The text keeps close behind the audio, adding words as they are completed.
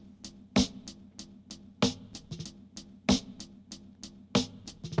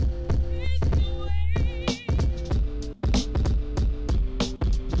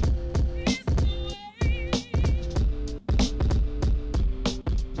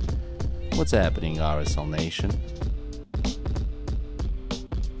What's happening, RSL Nation?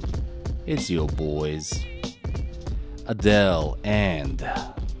 It's your boys, Adele and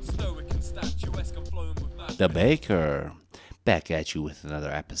the Baker, back at you with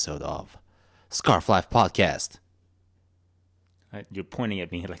another episode of Scarf Life Podcast. You're pointing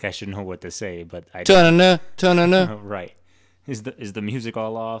at me like I should know what to say, but I Turn-na. Right. Is the music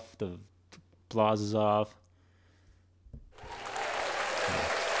all off? The applause is off?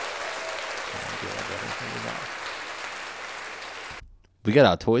 We got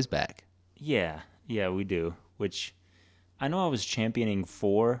our toys back. Yeah, we do. Which I know I was championing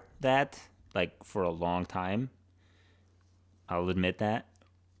for that, like, for a long time. I'll admit that.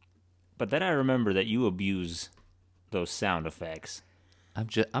 But then I remember that you abuse those sound effects.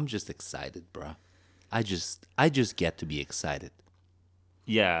 I'm just excited, bro. I just get to be excited.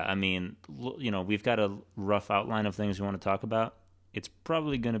 Yeah, I mean, we've got a rough outline of things we want to talk about. It's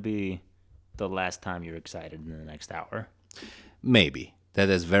probably going to be the last time you're excited in the next hour. Maybe. That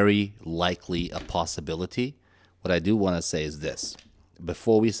is very likely a possibility. What I do want to say is this.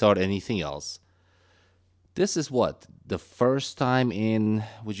 Before we start anything else, this is what? The first time in,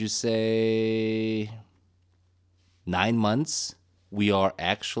 would you say, 9 months, we are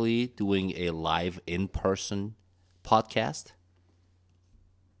actually doing a live in-person podcast?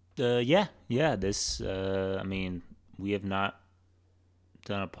 Yeah. This, I mean, we have not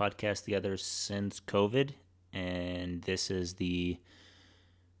done a podcast together since COVID, and this is the,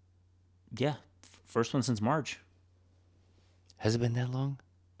 first one since March. Has it been that long?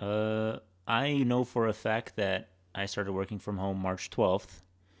 I know for a fact that I started working from home March 12th.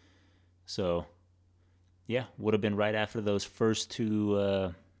 So, yeah, would have been right after those first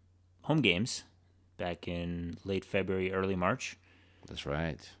two home games back in late February, early March. That's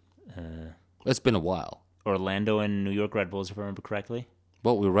right. It's been a while. Orlando and New York Red Bulls, if I remember correctly.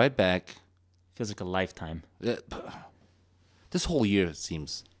 But we're right back. Feels like a lifetime. This whole year, it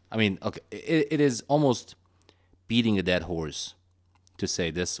seems. I mean, okay, it is almost beating a dead horse to say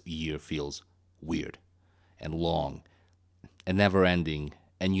this year feels weird and long and never-ending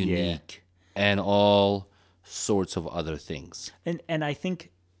and unique and all sorts of other things. And I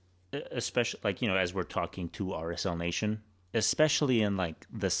think, especially, like, as we're talking to RSL Nation, especially in, like,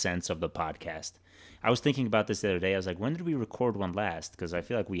 the sense of the podcast. I was thinking about this the other day. I was like, when did we record one last? Because I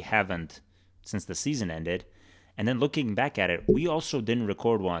feel like we haven't since the season ended. And then looking back at it, we also didn't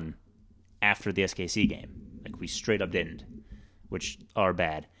record one after the SKC game. Like, we straight up didn't, which are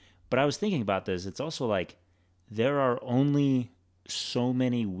bad. But I was thinking about this. It's also like there are only so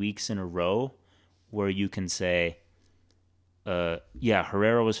many weeks in a row where you can say,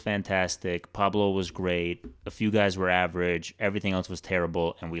 Herrera was fantastic, Pablo was great, a few guys were average, everything else was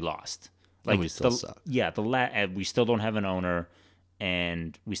terrible, and we lost. Like, and we still suck. Yeah, we still don't have an owner,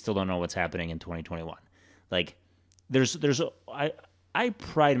 and we still don't know what's happening in 2021. Like, I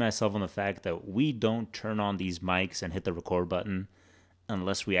pride myself on the fact that we don't turn on these mics and hit the record button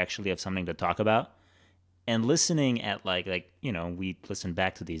unless we actually have something to talk about. And listening at we listen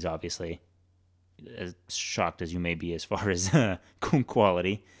back to these, obviously, as shocked as you may be as far as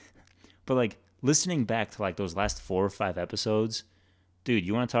quality, but like listening back to like those last 4 or 5 episodes, dude,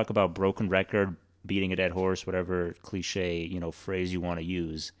 you want to talk about broken record, beating a dead horse, whatever cliche phrase you want to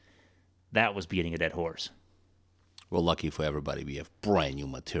use, that was beating a dead horse. Well, lucky for everybody, we have brand new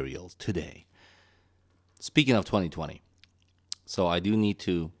material today. Speaking of 2020, so I do need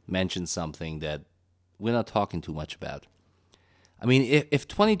to mention something that we're not talking too much about. I mean, if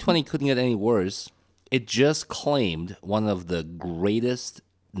 2020 couldn't get any worse, it just claimed one of the greatest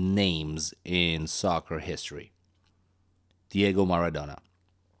names in soccer history. Diego Maradona.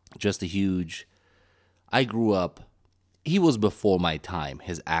 Just a huge... I grew up... He was before my time.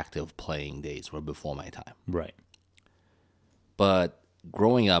 His active playing days were before my time. Right. But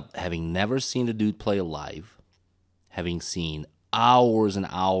growing up, having never seen the dude play live, having seen hours and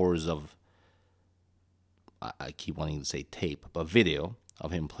hours of... I keep wanting to say tape, but video of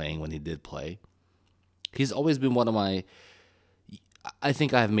him playing when he did play. He's always been one of my... I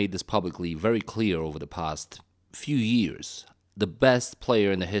think I have made this publicly very clear over the past few years. The best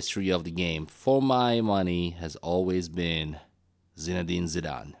player in the history of the game, for my money, has always been Zinedine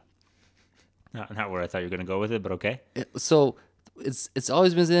Zidane. Not where I thought you were going to go with it, but okay. So it's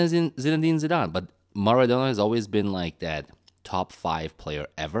always been Zinedine Zidane, but Maradona has always been like that top 5 player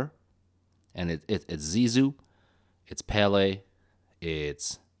ever. And it's Zizou, it's Pele,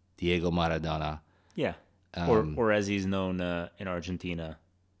 it's Diego Maradona. Yeah, or as he's known in Argentina,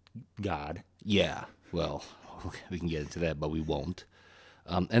 God. Yeah, well, we can get into that, but we won't.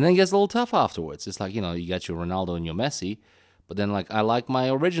 And then it gets a little tough afterwards. It's like, you got your Ronaldo and your Messi, But then, like, I like my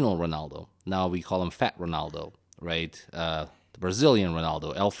original Ronaldo. Now we call him Fat Ronaldo, right? The Brazilian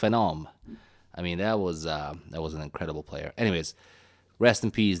Ronaldo, El Phenom. I mean, that was an incredible player. Anyways, rest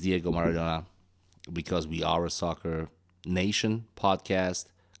in peace, Diego Maradona, because we are a soccer nation, podcast,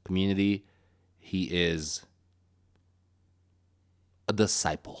 community. He is a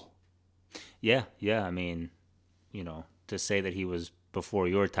disciple. Yeah. I mean, to say that he was before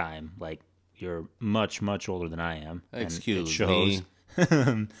your time, like, you're much, much older than I am. Excuse and it me.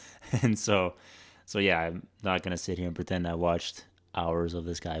 shows. And so yeah, I'm not going to sit here and pretend I watched hours of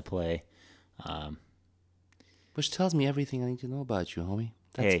this guy play. Which tells me everything I need to know about you, homie.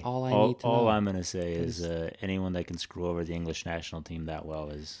 That's Hey, all I need to know. all I'm going to say is anyone that can screw over the English national team that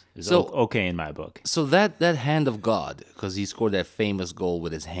well is So- okay in my book. So that hand of God, because he scored that famous goal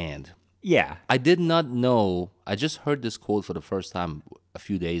with his hand. Yeah. I did not know. I just heard this quote for the first time a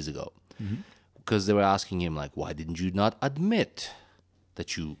few days ago, because they were asking him, like, why didn't you not admit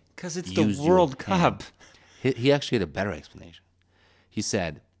that you? Because it's used the your World hand?" Cup. He actually had a better explanation. He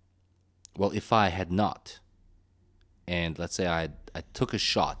said, well, if I had not, and let's say I took a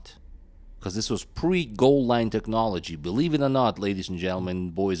shot, because this was pre-goal line technology. Believe it or not, ladies and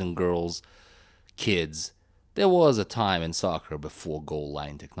gentlemen, boys and girls, kids, there was a time in soccer before goal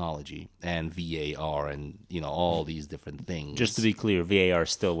line technology and VAR and all these different things. Just to be clear, VAR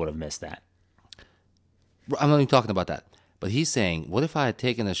still would have missed that. I'm not even talking about that. But he's saying, what if I had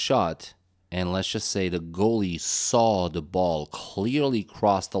taken a shot and let's just say the goalie saw the ball clearly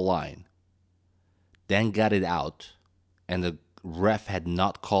cross the line, then got it out, and the ref had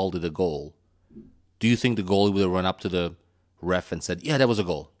not called it a goal? Do you think the goalie would have run up to the ref and said, yeah, that was a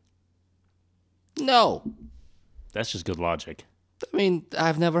goal? No. That's just good logic. I mean,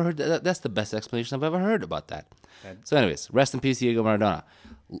 I've never heard that. That's the best explanation I've ever heard about that. So anyways, rest in peace, Diego Maradona.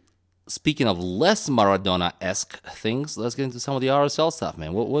 Speaking of less Maradona-esque things, let's get into some of the RSL stuff,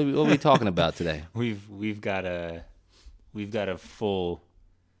 man. What are we talking about today? We've got a full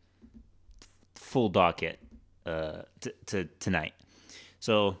docket to tonight.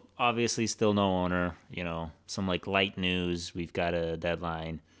 So obviously still no owner, some like light news. We've got a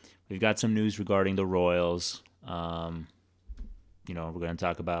deadline. We've got some news regarding the Royals. We're going to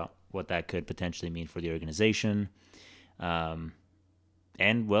talk about what that could potentially mean for the organization.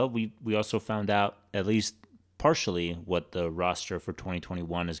 And well, we also found out at least partially what the roster for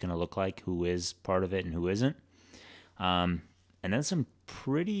 2021 is going to look like, who is part of it and who isn't. And then some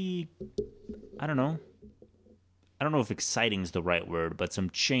pretty, I don't know if exciting is the right word, but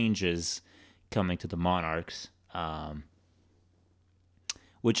some changes coming to the Monarchs,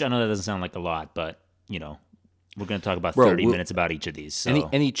 which I know that doesn't sound like a lot, but, we're going to talk about 30 minutes about each of these. So.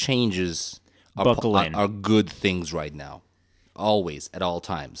 Any changes Buckle in. are good things right now. Always, at all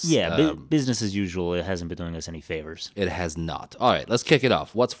times. Yeah, business as usual. It hasn't been doing us any favors. It has not. All right, let's kick it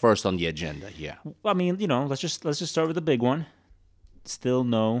off. What's first on the agenda here? I mean, let's just start with the big one. Still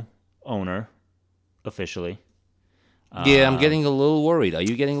no owner, officially. Yeah, I'm getting a little worried. Are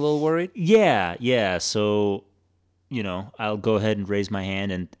you getting a little worried? Yeah. So, I'll go ahead and raise my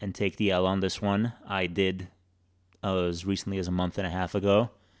hand and take the L on this one. I did, as recently as a month and a half ago,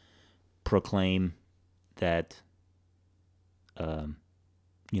 proclaim that,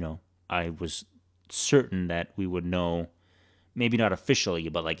 I was certain that we would know, maybe not officially,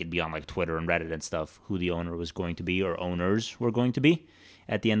 but like it'd be on like Twitter and Reddit and stuff, who the owner was going to be or owners were going to be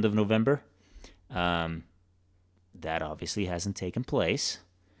at the end of November. That obviously hasn't taken place.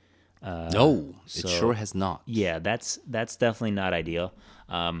 No, it sure has not. Yeah, that's definitely not ideal.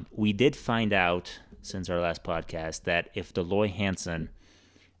 We did find out since our last podcast that if Deloy Hansen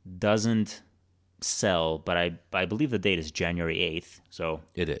doesn't sell, but I believe the date is January 8th, so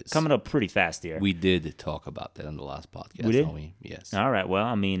It is. coming up pretty fast here. We did talk about that in the last podcast. We did? Don't we? Yes. All right, well,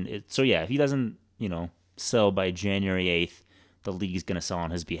 I mean, if he doesn't, sell by January 8th, the league's going to sell on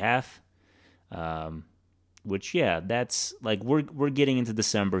his behalf. Which, yeah, that's like we're getting into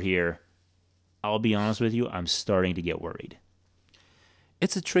December here. I'll be honest with you, I'm starting to get worried.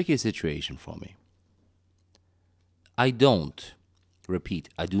 It's a tricky situation for me. I do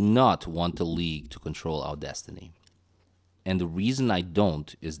not want the league to control our destiny. And the reason I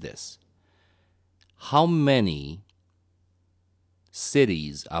don't is this. How many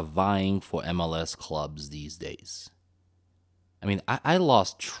cities are vying for MLS clubs these days? I mean, I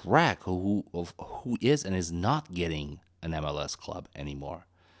lost track of who is and is not getting an MLS club anymore.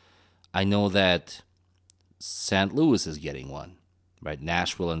 I know that St. Louis is getting one, right?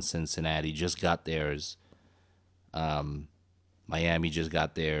 Nashville and Cincinnati just got theirs. Miami just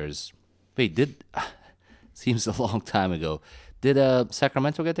got theirs. Wait, seems a long time ago. Did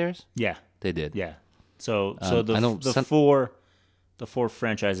Sacramento get theirs? Yeah, They did. yeah. So I know the four the 4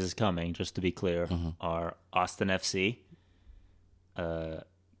 franchises coming, just to be clear, Mm-hmm. are Austin FC,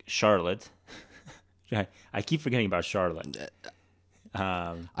 Charlotte. I keep forgetting about Charlotte.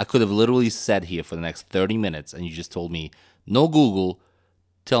 I could have literally sat here for the next 30 minutes and you just told me, no Google,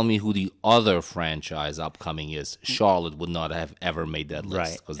 tell me who the other franchise upcoming is. Charlotte would not have ever made that list.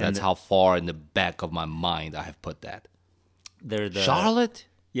 Right. Because And that's how far in the back of my mind I have put that. They're the Charlotte?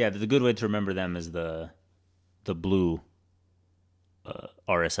 Yeah, the good way to remember them is the blue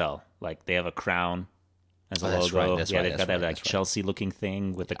RSL. Like they have a crown as a Oh, logo. that's right, that's yeah, right, they've that's got that right, like that's right. Chelsea-looking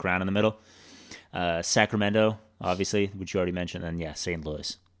thing with the crown in the middle. Sacramento, obviously, which you already mentioned, and yeah, St.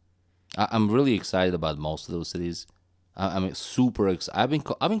 Louis. I'm really excited about most of those cities. I'm super excited.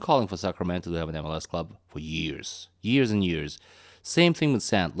 I've been calling for Sacramento to have an MLS club for years and years. Same thing with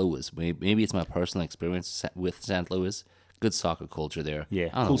St. Louis. Maybe it's my personal experience with St. Louis. Good soccer culture there. Yeah,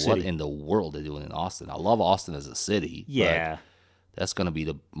 I don't cool know what city. in the world they're doing in Austin. I love Austin as a city. Yeah, but that's gonna be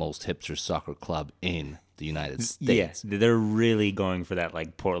the most hipster soccer club in the United yeah, States. they're really going for that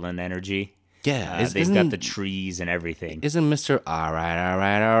like Portland energy. Yeah, They've got the trees and everything. Isn't Mr. All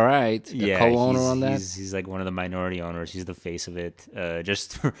right the Yeah, co-owner on that? he's like one of the minority owners. He's the face of it.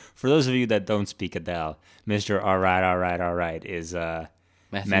 Just for those of you that don't speak Adele, Mr. All right is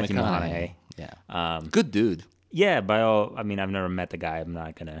Matthew McConaughey. Yeah, good dude. Yeah, I mean, I've never met the guy. I'm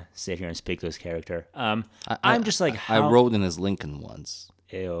not gonna sit here and speak to his character. I'm just like, I rode in his Lincoln once.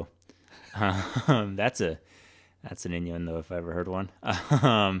 ew. That's an innuendo if I ever heard one.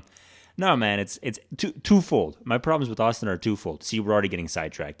 No, man, it's twofold. My problems with Austin are twofold. See, we're already getting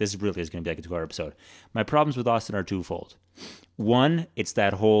sidetracked. This really is going to be like a 2-hour episode. My problems with Austin are twofold. One, it's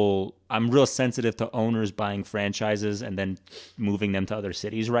that whole I'm real sensitive to owners buying franchises and then moving them to other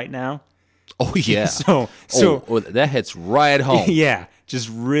cities right now. Oh yeah. So that hits right home. yeah, just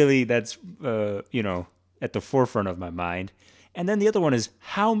really that's at the forefront of my mind. And then the other one is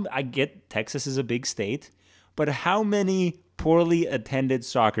how I get Texas is a big state, but how many poorly attended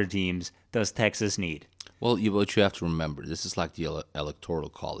soccer teams does Texas need? Well, what you have to remember, this is like the electoral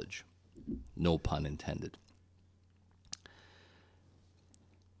college. No pun intended.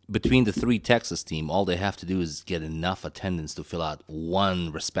 Between the 3 Texas teams, all they have to do is get enough attendance to fill out one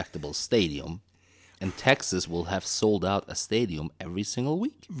respectable stadium, and Texas will have sold out a stadium every single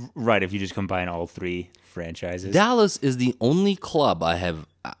week. Right, if you just combine all 3 franchises. Dallas is the only club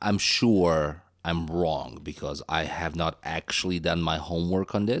I'm sure I'm wrong because I have not actually done my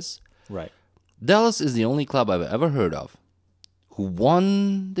homework on this. Right. Dallas is the only club I've ever heard of who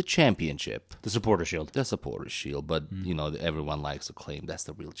won the championship. The Supporter Shield. The Supporters Shield, but everyone likes to claim that's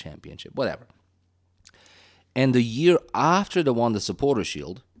the real championship. Whatever. And the year after they won the Supporters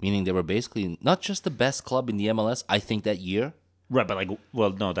Shield, meaning they were basically not just the best club in the MLS, I think that year. Right, but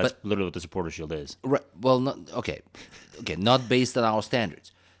no, that's literally what the Supporter Shield is. Right. Well, okay, not based on our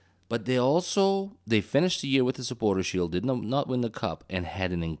standards, but they finished the year with the Supporters Shield, did not win the cup, and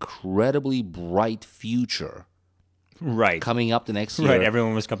had an incredibly bright future. Right. Coming up the next year. Right,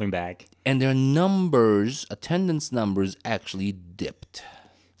 everyone was coming back. And their attendance numbers actually dipped.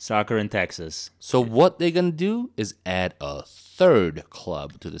 Soccer in Texas. So what they're going to do is add a 3rd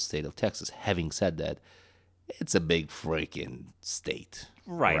club to the state of Texas. Having said that, it's a big freaking state.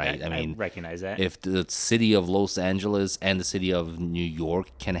 Right. I mean, recognize that. If the city of Los Angeles and the city of New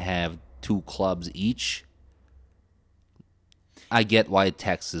York can have 2 clubs each, I get why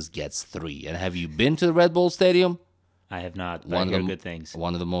Texas gets 3. And have you been to the Red Bull Stadium? I have not, but I hear good things.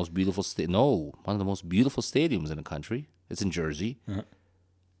 One of the most beautiful one of the most beautiful stadiums in the country. It's in Jersey. Uh-huh.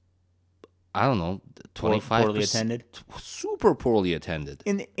 I don't know, 25% poorly attended. Super poorly attended.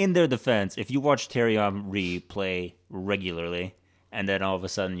 In their defense, if you watch Thierry Henry play regularly, and then all of a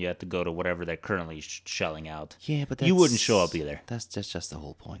sudden you have to go to whatever they're currently shelling out, yeah, but you wouldn't show up either. That's just the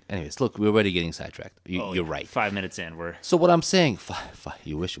whole point. Anyways, look, we're already getting sidetracked. You're right. 5 minutes in, So what I'm saying,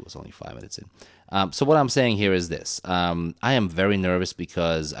 you wish it was only 5 minutes in. So what I'm saying here is this: I am very nervous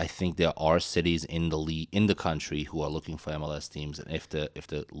because I think there are cities in the country who are looking for MLS teams, and if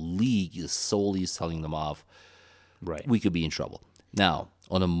the league is solely selling them off, right, we could be in trouble. Now,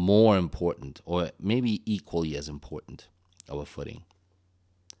 on a more important, or maybe equally as important, of a footing,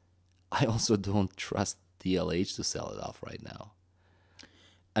 I also don't trust DLH to sell it off right now.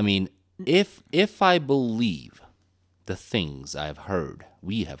 I mean, if I believe the things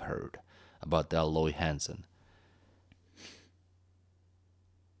we have heard about Del Loy Hansen,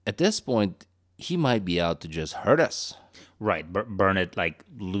 at this point, he might be out to just hurt us. Right, burn it, like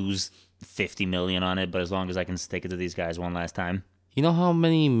lose $50 million on it, but as long as I can stick it to these guys one last time. You know how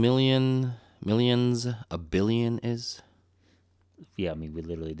many millions a billion is? Yeah, I mean, we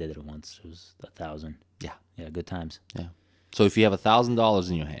literally did it once. It was 1,000. Yeah. Yeah, good times. Yeah. So if you have $1,000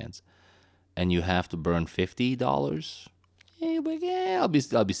 in your hands and you have to burn $50, I'll be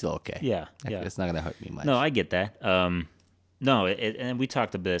still okay. Yeah, yeah. It's not gonna hurt me much. No, I get that. No, and we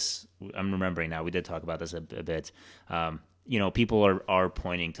talked about this. I'm remembering now. We did talk about this a bit. People are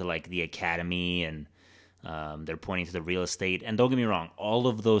pointing to like the academy, and they're pointing to the real estate. And don't get me wrong, all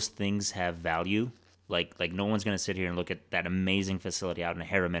of those things have value. Like no one's gonna sit here and look at that amazing facility out in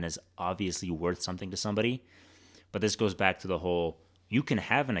Harriman is obviously worth something to somebody. But this goes back to the whole, you can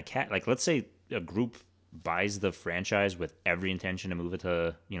have an academy. Like, let's say a group buys the franchise with every intention to move it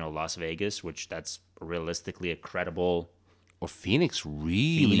to, Las Vegas, which that's realistically a credible. Or Phoenix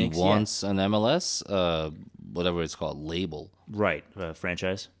really wants an MLS, whatever it's called, label. Right,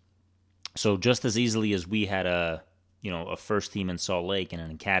 franchise. So just as easily as we had a first team in Salt Lake and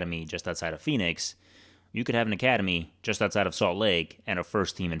an academy just outside of Phoenix, you could have an academy just outside of Salt Lake and a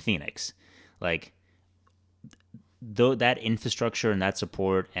first team in Phoenix. Like, though that infrastructure and that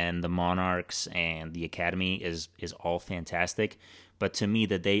support and the Monarchs and the academy is all fantastic, but to me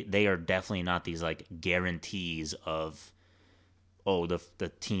that they are definitely not these like guarantees of, oh, the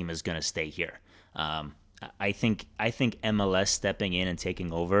team is going to stay here. I think MLS stepping in and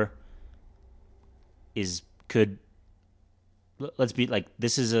taking over could, let's be like,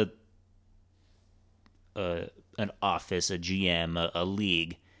 this is an office, a GM, a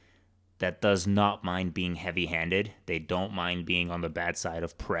league that does not mind being heavy-handed. They don't mind being on the bad side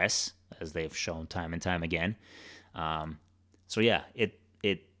of press, as they've shown time and time again. So yeah, it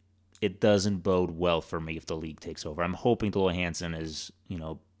doesn't bode well for me if the league takes over. I'm hoping Loy Hansen is,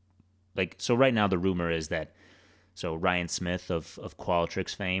 so right now the rumor is that, Ryan Smith of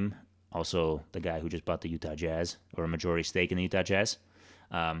Qualtrics fame, also the guy who just bought the Utah Jazz, or a majority stake in the Utah Jazz,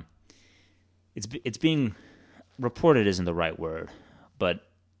 it's being reported isn't the right word, but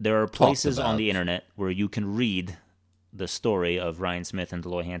there are places on the internet where you can read the story of Ryan Smith and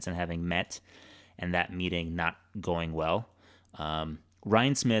Loy Hansen having met and that meeting not going well.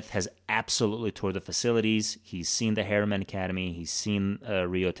 Ryan Smith has absolutely toured the facilities. He's seen the Harriman Academy. He's seen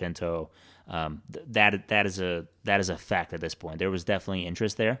Rio Tinto. That is a fact at this point. There was definitely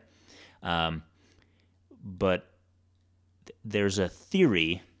interest there. But there's a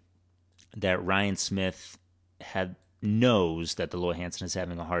theory that Ryan Smith knows that the Loy Hansen is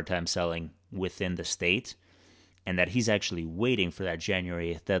having a hard time selling within the state, and that he's actually waiting for that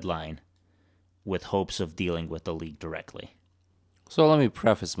January 8th deadline with hopes of dealing with the league directly. So let me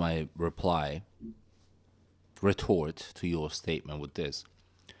preface my retort to your statement with this.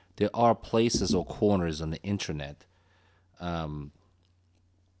 There are places or corners on the internet in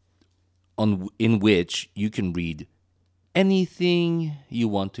which you can read anything you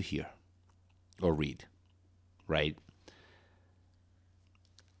want to hear or read, right?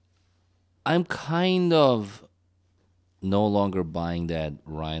 I'm kind of no longer buying that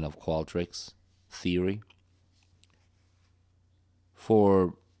Ryan of Qualtrics theory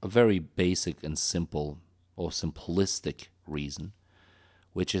for a very basic and simple or simplistic reason,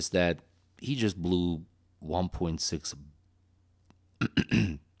 which is that he just blew $1.6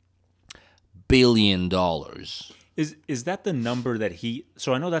 billion. Is that the number that he?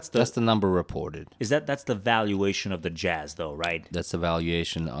 So I know that's the number reported. That's the valuation of the Jazz, though, right? That's the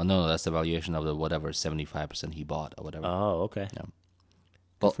valuation. Oh no, that's the valuation of the whatever 75% he bought or whatever. Oh, okay. Yeah.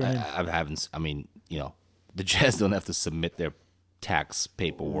 Well, I haven't. I mean, the Jazz don't have to submit their tax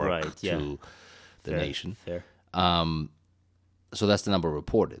paperwork to the nation. Fair. So that's the number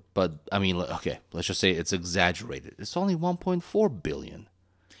reported. But I mean, okay, let's just say it's exaggerated. It's only 1.4 billion.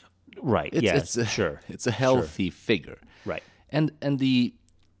 Right. Sure. It's a healthy figure. Right. And the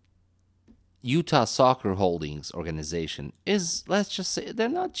Utah Soccer Holdings organization is, let's just say, they're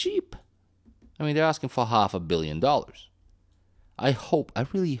not cheap. I mean, they're asking for $500 million. I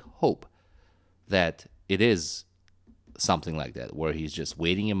really hope that it is something like that, where he's just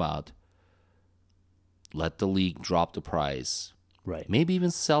waiting him out, let the league drop the price, right? Maybe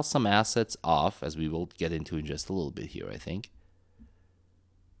even sell some assets off, as we will get into in just a little bit here, I think.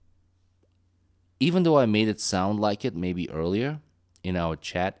 Even though I made it sound like it maybe earlier in our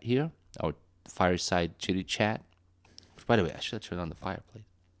chat here, our fireside chitty chat. By the way, I should have turned on the fireplace.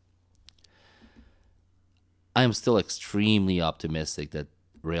 I am still extremely optimistic that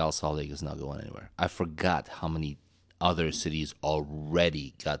Real Salt Lake is not going anywhere. I forgot how many other cities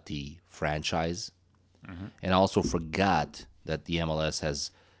already got the franchise. Mm-hmm. And I also forgot that the MLS has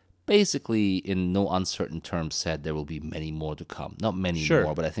basically, in no uncertain terms, said there will be many more to come. Not many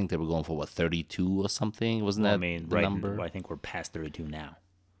more, but I think they were going for, 32 or something? Wasn't that the number? I think we're past 32 now.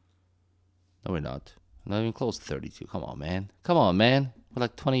 No, we're not. Not even close to 32. Come on, man. We're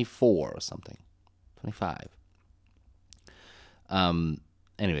like 24 or something. 25.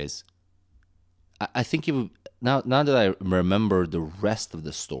 Anyways, I think it would, now that I remember the rest of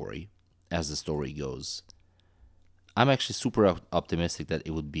the story, as the story goes, I'm actually super optimistic that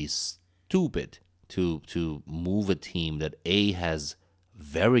it would be stupid to move a team that A, has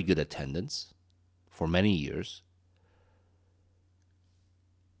very good attendance for many years,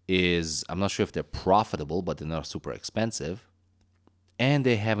 I'm not sure if they're profitable, but they're not super expensive, and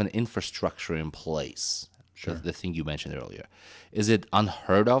they have an infrastructure in place. Sure. The thing you mentioned earlier. Is it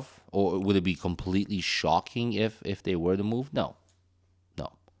unheard of, or would it be completely shocking if they were to move? No.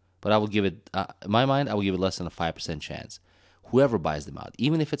 But I would give it, in my mind, I would give it less than a 5% chance. Whoever buys them out,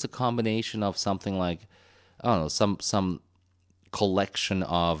 even if it's a combination of something like, I don't know, some collection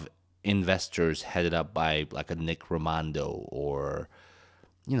of investors headed up by like a Nick Romando, or,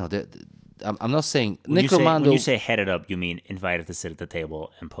 I'm not saying Nick Romando. When you say headed up, you mean invited to sit at the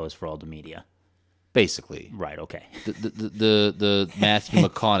table and pose for all the media. Basically, right? Okay. The Matthew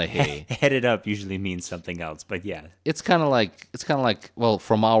McConaughey headed up usually means something else, but yeah, it's kind of like well,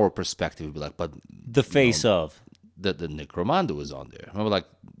 from our perspective, it'd be like, but the face of the Nick Romando is on there. Remember, like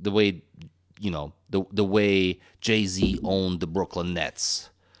the way the way Jay-Z owned the Brooklyn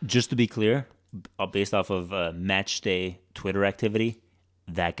Nets. Just to be clear, based off of match day Twitter activity,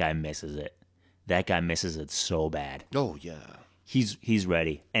 that guy misses it. That guy misses it so bad. Oh yeah, he's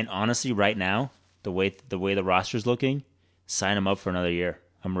ready. And honestly, right now, the way the roster's looking, sign him up for another year.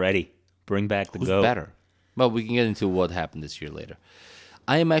 I'm ready. Bring back the Who's GOAT. better? Well, we can get into what happened this year later.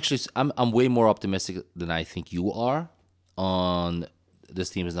 I'm way more optimistic than I think you are on this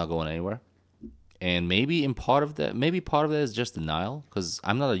team is not going anywhere. And maybe part of that is just denial, because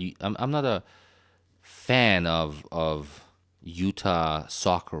I'm not a fan of Utah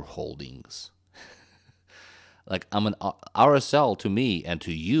soccer holdings. Like, I'm an RSL to me and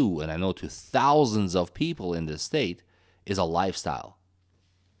to you, and I know to thousands of people in this state, is a lifestyle.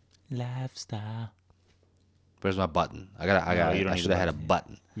 Lifestyle. Where's my button? I should have had a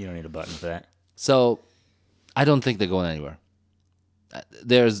button. You don't need a button for that. So, I don't think they're going anywhere.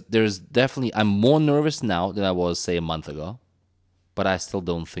 There's definitely, I'm more nervous now than I was, say, a month ago, but I still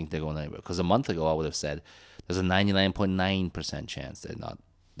don't think they're going anywhere. Because a month ago, I would have said there's a 99.9% chance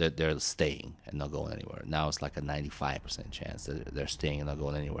that they're staying and not going anywhere. Now it's like a 95% chance that they're staying and not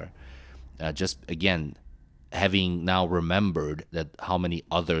going anywhere. Just, again, having now remembered that how many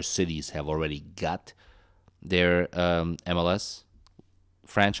other cities have already got their MLS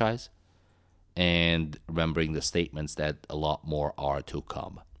franchise, and remembering the statements that a lot more are to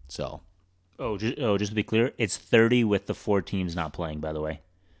come. So, just to be clear, it's 30 with the 4 teams not playing, by the way.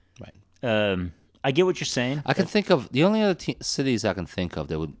 Right. I get what you're saying. I can think of the only other cities I can think of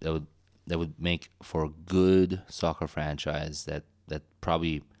that would make for a good soccer franchise that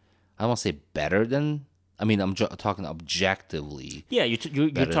probably, I don't want to say better than. I mean, I'm talking objectively. Yeah, you're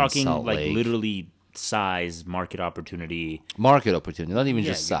talking like Lake. Literally size, market opportunity, not even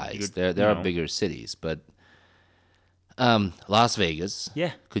just size. There are bigger cities, but Las Vegas,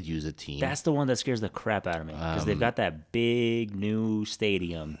 could use a team. That's the one that scares the crap out of me, because they've got that big new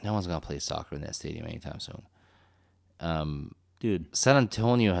stadium. No one's gonna play soccer in that stadium anytime soon. Dude, San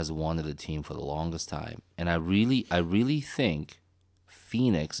Antonio has wanted a team for the longest time, and I really think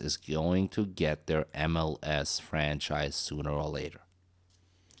Phoenix is going to get their MLS franchise sooner or later.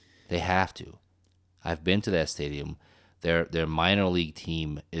 They have to. I've been to that stadium. Their minor league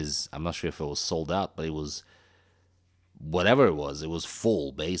team is, I'm not sure if it was sold out, but it was, whatever it was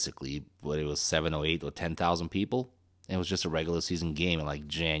full, basically. But it was 7 or 8 or 10,000 people. And it was just a regular season game in like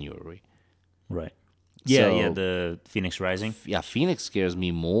January. Right. Yeah, the Phoenix Rising. Yeah, Phoenix scares me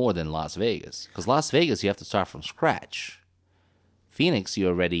more than Las Vegas. Because Las Vegas, you have to start from scratch. Phoenix, you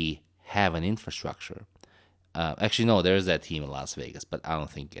already have an infrastructure. Actually, no, there's that team in Las Vegas, but I don't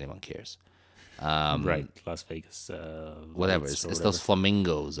think anyone cares. Right, Las Vegas. Whatever. It's those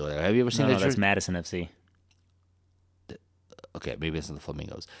Flamingos or whatever. Have you ever seen that? No, that's Madison FC. Okay, maybe it's not the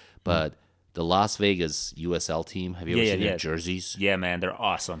Flamingos. But the Las Vegas USL team, have you ever seen their jerseys? Yeah, man, they're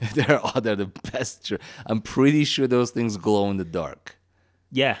awesome. They're the best. I'm pretty sure those things glow in the dark.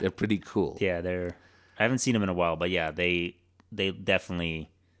 Yeah. They're pretty cool. Yeah, I haven't seen them in a while, but yeah, they definitely...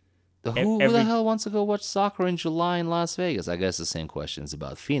 Who the hell wants to go watch soccer in July in Las Vegas? I guess the same question is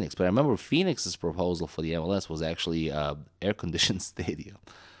about Phoenix. But I remember Phoenix's proposal for the MLS was actually air-conditioned stadium.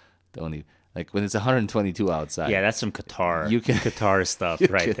 Like when it's 122 outside. Yeah, that's some Qatar stuff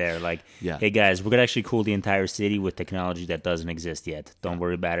right there. Like, hey guys, we're gonna actually cool the entire city with technology that doesn't exist yet. Don't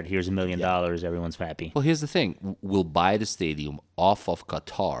worry about it. Here's $1 million. Everyone's happy. Well, here's the thing: we'll buy the stadium off of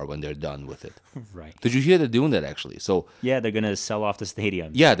Qatar when they're done with it. Right. Did you hear they're doing that actually? So yeah, they're gonna sell off the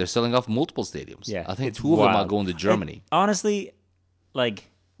stadium. Yeah, they're selling off multiple stadiums. Yeah, I think 2 of them are going to Germany. Honestly, like,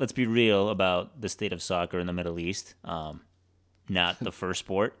 let's be real about the state of soccer in the Middle East. Not the first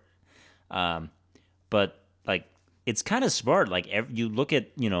sport, but like it's kind of smart. Like you look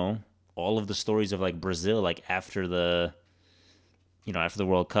at all of the stories of like Brazil, like after the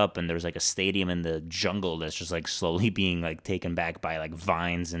World Cup, and there's like a stadium in the jungle that's just like slowly being like taken back by like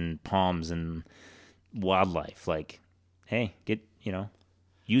vines and palms and wildlife. Like, hey,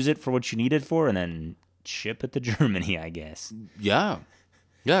 use it for what you need it for, and then ship it to Germany, I guess. Yeah.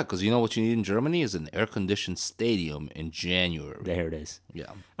 Yeah, because you know what you need in Germany is an air-conditioned stadium in January. There it is.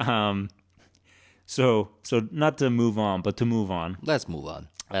 Yeah. So not to move on, but to move on. Let's move on.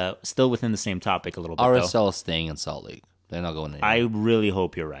 Still within the same topic a little bit, RSL is staying in Salt Lake. They're not going anywhere. I really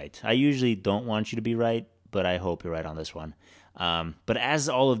hope you're right. I usually don't want you to be right, but I hope you're right on this one. But as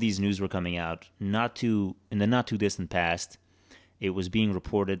all of these news were coming out, in the not too distant past, it was being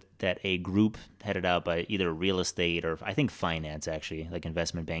reported that a group headed out by either real estate or I think finance, actually, like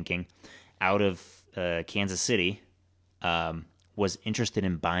investment banking, out of Kansas City, was interested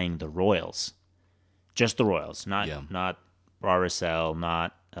in buying the Royals, just the Royals, not RSL,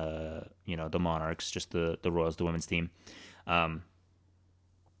 not the Monarchs, just the Royals, the women's team. That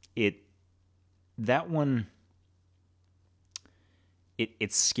one,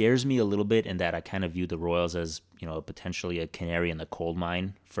 it scares me a little bit in that I kind of view the Royals as potentially a canary in the coal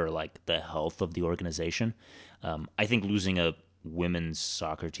mine for like the health of the organization. I think losing a women's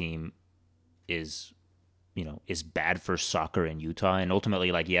soccer team is bad for soccer in Utah, and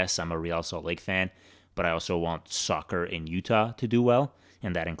ultimately, like, yes, I'm a Real Salt Lake fan, but I also want soccer in Utah to do well,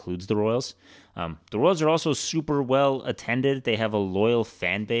 and that includes the Royals. The Royals are also super well attended. They have a loyal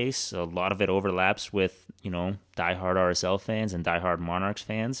fan base. A lot of it overlaps with diehard RSL fans and diehard Monarchs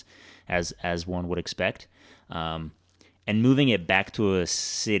fans, as one would expect. And moving it back to a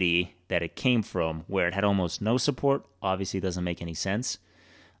city that it came from, where it had almost no support, obviously doesn't make any sense.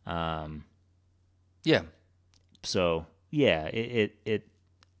 Yeah. So yeah, it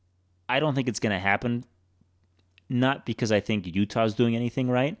I don't think it's going to happen. Not because I think Utah's doing anything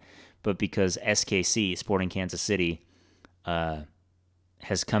right, but because SKC, Sporting Kansas City,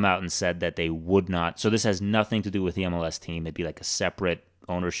 has come out and said that they would not. So this has nothing to do with the MLS team. It'd be like a separate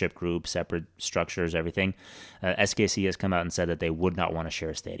ownership group, separate structures, everything. SKC has come out and said that they would not want to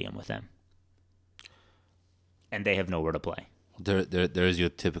share a stadium with them, and they have nowhere to play. There's your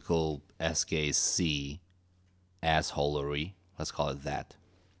typical SKC assholery. Let's call it that.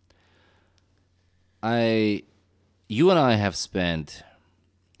 You and I have spent.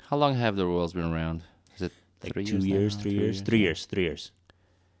 How long have the Royals been around? Is it Like 3 2 years? years, now? 3 years, 3 years, 3 years.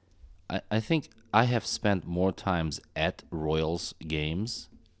 I think I have spent more times at Royals games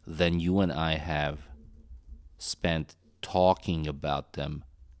than you and I have spent talking about them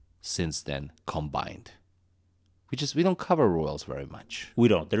since then combined. We don't cover Royals very much. We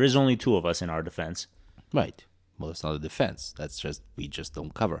don't. There is only 2 of us in our defense. Right. Well, it's not a defense. That's just we just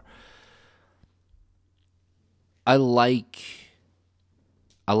don't cover. I like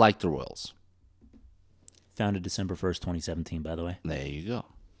the Royals. Founded December 1st, 2017, by the way. There you go.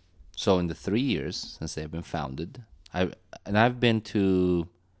 So in the 3 years since they've been founded, I've been to,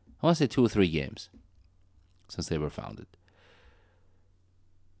 I want to say 2 or 3 games since they were founded.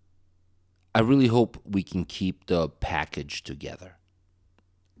 I really hope we can keep the package together,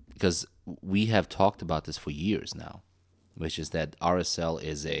 because we have talked about this for years now, which is that RSL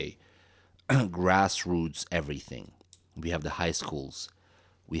is a grassroots everything. We have the high schools,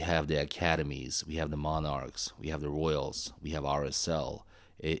 we have the academies, we have the Monarchs, we have the Royals, we have RSL.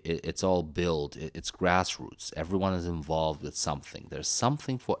 It's all built. It's grassroots. Everyone is involved with something. There's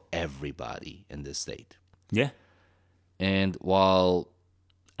something for everybody in this state. Yeah. And while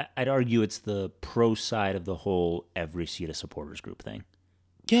I'd argue it's the pro side of the whole every seat a supporters group thing.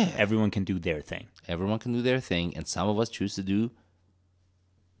 yeah, Everyone can do their thing. everyone can do their thing, and some of us choose to do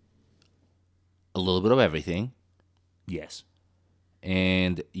a little bit of everything. Yes.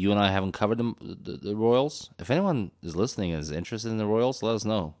 And you and I haven't covered the Royals. If anyone is listening and is interested in the Royals, let us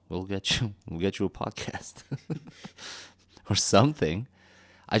know. We'll get you a podcast or something.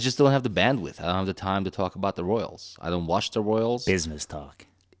 I just don't have the bandwidth. I don't have the time to talk about the Royals. I don't watch the Royals. Business talk.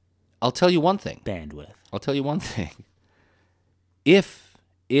 I'll tell you one thing. Bandwidth. If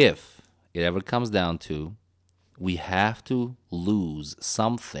it ever comes down to we have to lose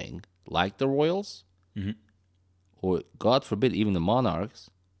something like the Royals, or God forbid, even the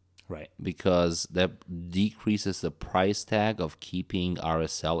Monarchs, Right. because that decreases the price tag of keeping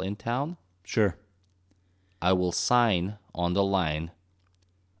RSL in town, Sure. I will sign on the line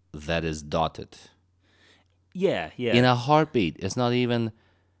that is dotted Yeah, yeah. in a heartbeat. It's not even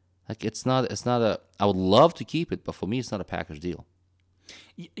like it's not a. I would love to keep it, but for me, it's not a package deal.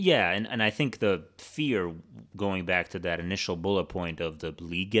 Yeah, and I think the fear, going back to that initial bullet point of the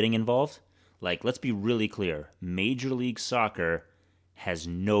league getting involved, like, let's be really clear. Major League Soccer has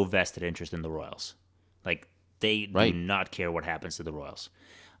no vested interest in the Royals. Like, they do Right. not care what happens to the Royals.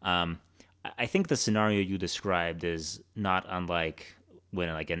 I think the scenario you described is not unlike when,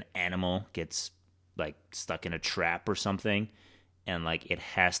 like, an animal gets, like, stuck in a trap or something, and, like, it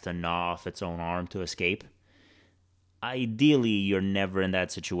has to gnaw off its own arm to escape. Ideally, you're never in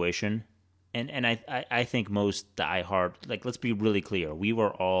that situation. And I think most diehard, like, let's be really clear, we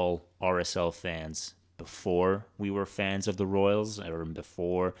were all RSL fans before we were fans of the Royals, or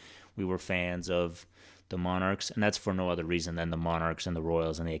before we were fans of the Monarchs, and that's for no other reason than the Monarchs and the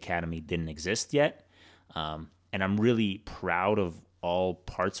Royals and the Academy didn't exist yet. And I'm really proud of all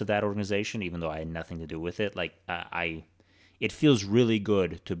parts of that organization, even though I had nothing to do with it. Like, it feels really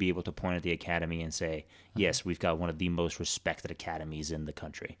good to be able to point at the academy and say, yes, we've got one of the most respected academies in the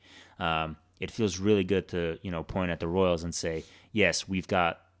country. It feels really good to, point at the Royals and say, yes, we've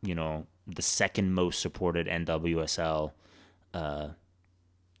got, the second most supported NWSL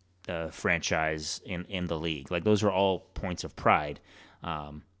franchise in the league. Like, those are all points of pride.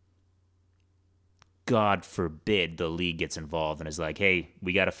 God forbid the league gets involved and is like, hey,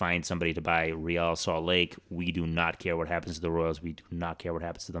 we got to find somebody to buy Real Salt Lake. We do not care what happens to the Royals. We do not care what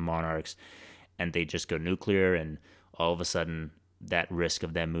happens to the Monarchs. And they just go nuclear, and all of a sudden that risk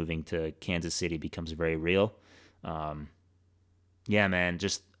of them moving to Kansas City becomes very real. Yeah, man,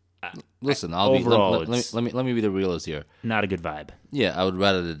 just Listen, overall, let me be the realist here. not a good vibe. Yeah, I would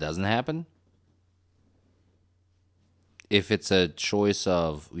rather that doesn't happen. If it's a choice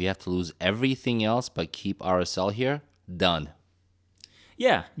of we have to lose everything else but keep RSL here, done.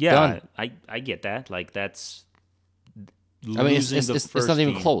 Yeah, Done. I get that. Like, that's I mean, losing the it's first not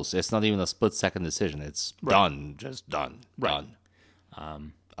even team. close. It's not even a split second decision. It's done, just done, done.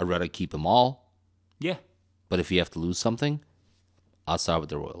 I'd rather keep them all. Yeah, But if you have to lose something, I'll start with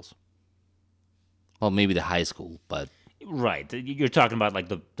the Royals. Well, maybe the high school, but right. You're talking about, like,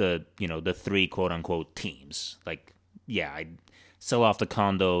 the three quote unquote teams. Like, yeah, I'd sell off the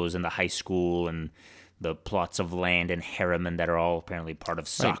condos and the high school and the plots of land in Harriman that are all apparently part of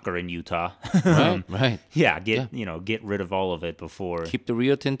soccer in Utah. right. Yeah, get rid of all of it before. Keep the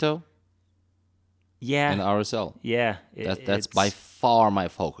Rio Tinto Yeah, and RSL. yeah. That's by far my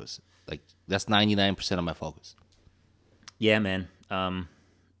focus. Like, that's 99% of my focus. Yeah, man. I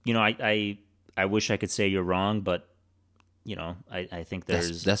wish I could say you're wrong, but I think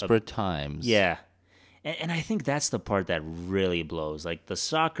there's Desperate times. yeah, and I think that's the part that really blows. Like, the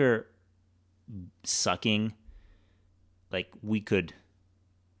soccer sucking, like, we could,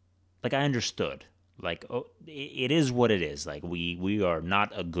 like, I understood. Like, oh, it is what it is. Like, we are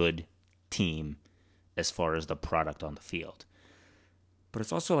not a good team as far as the product on the field. But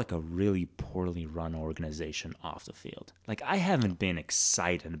it's also, like, a really poorly run organization off the field. Like, I haven't been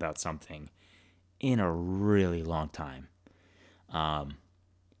excited about something in a really long time.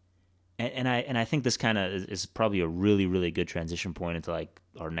 And I think this kind of is probably a really, really good transition point into, like,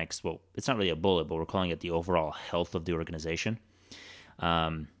 our next, well, it's not really a bullet, but we're calling it the overall health of the organization.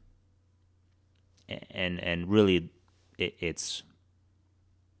 And really, it's,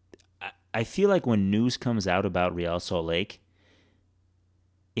 I feel like when news comes out about Real Salt Lake,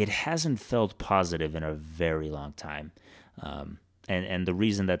 it hasn't felt positive in a very long time. And the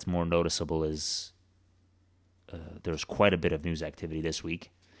reason that's more noticeable is there's quite a bit of news activity this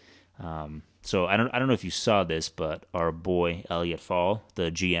week. So I don't know if you saw this, but our boy Elliot Fall,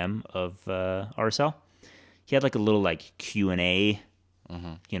 the GM of RSL, he had, like, a little, like, Q&A,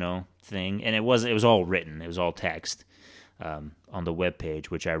 thing, and it was all written, it was all text on the webpage,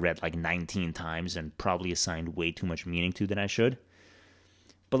 which I read like 19 times and probably assigned way too much meaning to than I should.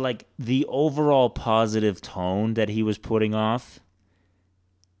 But, like, the overall positive tone that he was putting off,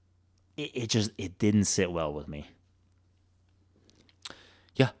 it didn't sit well with me.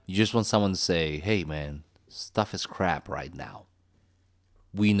 Yeah, you just want someone to say, hey, man, stuff is crap right now.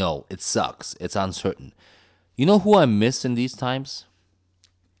 We know. It sucks. It's uncertain. You know who I miss in these times?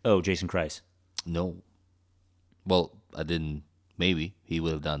 Oh, Jason Kreis. No. Well, I didn't. Maybe he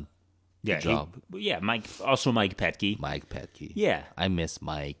would have done the job. Mike Petke. Mike Petke. Yeah. I miss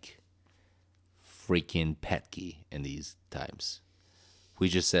Mike freaking Petke in these times. Who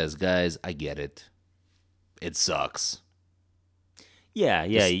just says, guys, I get it. It sucks. Yeah.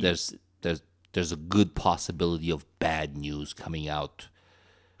 There's a good possibility of bad news coming out.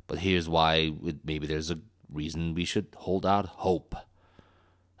 But here's why maybe there's a reason we should hold out hope.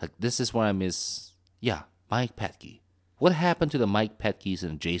 Like, this is where I miss, Mike Petke. What happened to the Mike Petkes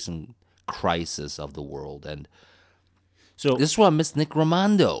and Jason Crisis of the world? And So This is why I miss Nick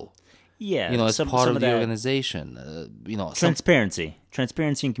Romando. yeah, As some part of of the that organization. transparency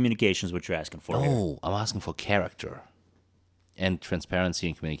and communication is what you're asking for. Here. No, I'm asking for character. And transparency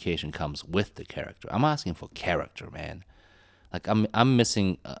and communication comes with the character. I'm asking for character, man. Like I'm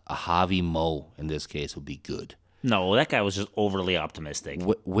missing a Javi Mo in this case would be good. No, that guy was just overly optimistic.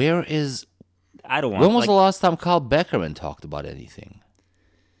 Where is? I don't want. When was the last time Carl Beckerman talked about anything?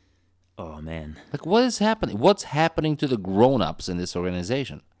 Oh man, Like what is happening? What's happening to the grown-ups in this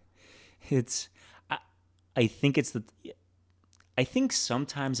organization? it's. I think it's the. I think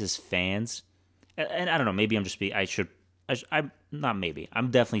sometimes as fans, and I don't know. Maybe I'm just speaking. I'm not. Maybe I'm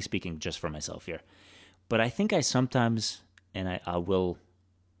definitely speaking just for myself here, but I think I sometimes, and I will,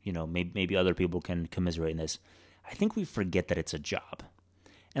 maybe other people can commiserate in this. I think we forget that it's a job,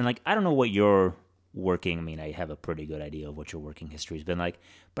 and like I don't know what your working. I mean, I have a pretty good idea of what your working history has been like,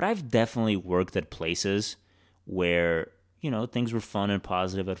 but I've definitely worked at places where things were fun and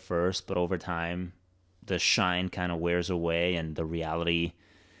positive at first, but over time the shine kind of wears away and the reality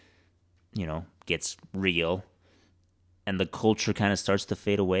gets real and the culture kind of starts to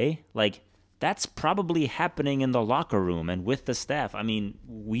fade away. Like that's probably happening in the locker room and with the staff. I mean,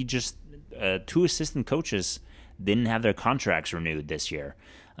 we just 2 assistant coaches didn't have their contracts renewed this year.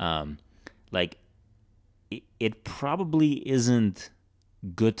 Like it probably isn't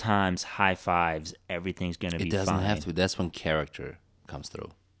good times, high fives, everything's going to be fine. It doesn't have to. That's when character comes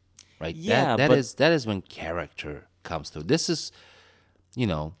through. Right? Yeah, that but is when character comes through. This is,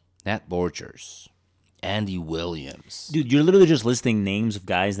 Nat Borgers, Andy Williams. dude, you're literally just listing names of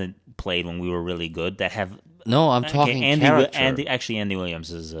guys that played when we were really good that have. No, I'm talking character. Andy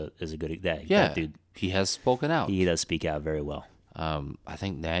Williams is a good that dude. He has spoken out. He does speak out very well. I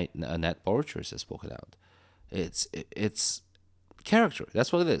think Nat Borgers has spoken out. It's character.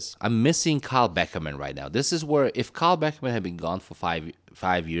 That's what it is. I'm missing Kyle Beckerman right now. This is where if Kyle Beckerman had been gone for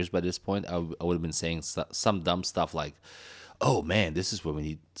five years by this point, I would have been saying some dumb stuff like, "Oh man, this is where we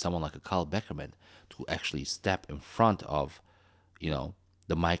need someone like a Kyle Beckerman to actually step in front of,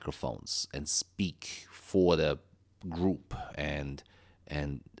 the microphones and speak for the group." And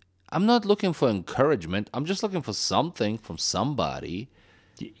I'm not looking for encouragement. I'm just looking for something from somebody.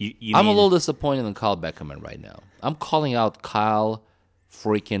 I'm a little disappointed in Kyle Beckerman right now. I'm calling out Kyle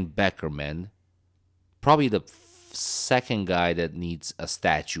freaking Beckerman, probably the second guy that needs a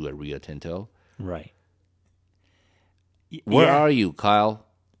statue at Rio Tinto. Right. Where are you, Kyle?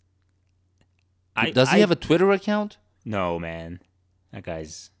 Does he have a Twitter account? No, man. That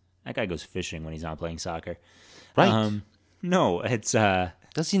guy goes fishing when he's not playing soccer. Right. No, it's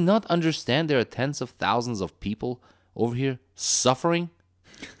Does he not understand there are tens of thousands of people over here suffering?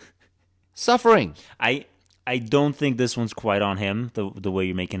 Suffering. I don't think this one's quite on him the way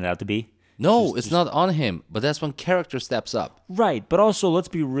you're making it out to be. No, it's not on him, but that's when character steps up. Right, but also let's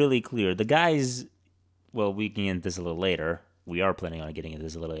be really clear. The guys, well, we can get into this a little later. We are planning on getting into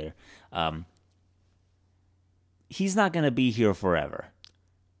this a little later. He's not going to be here forever.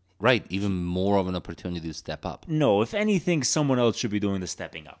 Right, even more of an opportunity to step up. No, if anything, someone else should be doing the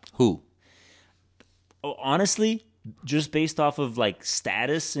stepping up. Who? Oh, honestly, just based off of like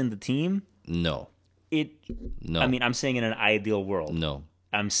status in the team, No. No. I mean, I'm saying in an ideal world. No.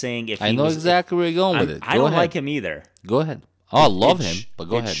 I'm saying if I know exactly where you're going with it. I don't like him either. Go ahead. Oh, I love him, but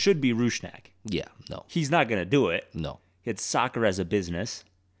go ahead. It should be Rusnak. Yeah, no. He's not going to do it. No. It's soccer as a business.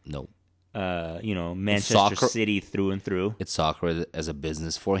 No. Manchester City through and through. It's soccer as a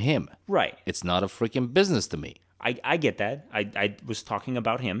business for him. Right. It's not a freaking business to me. I get that. I was talking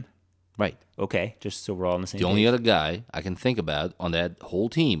about him. Right. Okay, just so we're all on the same The page. only other guy I can think about on that whole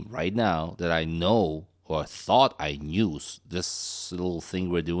team right now that I know or thought I knew this little thing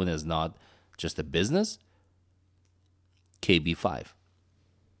we're doing is not just a business, KB5.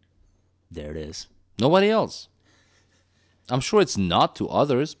 There it is. Nobody else. I'm sure it's not to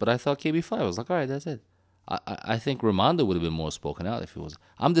others, but I thought KB5. I was like, all right, that's it. I think Ramondo would have been more spoken out if it was.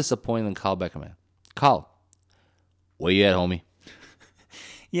 I'm disappointed in Kyle Beckerman. Kyle, where you at, homie?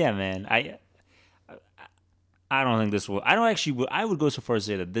 Yeah, man. I don't think this will. I don't actually. I would go so far as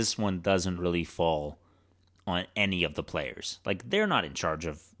to say that this one doesn't really fall on any of the players. Like they're not in charge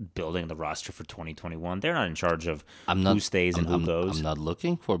of building the roster for 2021. They're not in charge of who stays and who goes. I'm not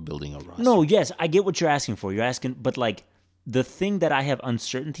looking for building a roster. No, yes, I get what you're asking for. You're asking, but like the thing that I have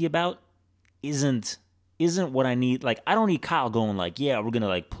uncertainty about isn't what I need. Like I don't need Kyle going like, yeah, we're gonna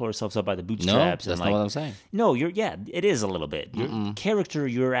like pull ourselves up by the bootstraps. No, that's and, not what I'm saying. No, it is a little bit. Your character,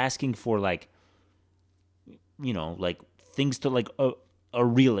 you're asking for like, like things to like a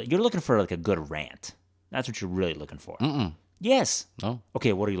real. You're looking for like a good rant. That's what you're really looking for. Mm-mm. Yes. No.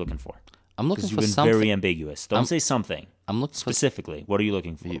 Okay, what are you looking for? I'm looking Because you've for been something. very ambiguous. Don't say something. I'm looking for Specifically, what are you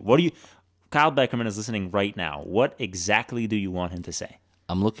looking for? What do you? Kyle Beckerman is listening right now. What exactly do you want him to say?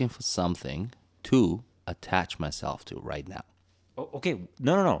 I'm looking for something to attach myself to right now. Oh, okay,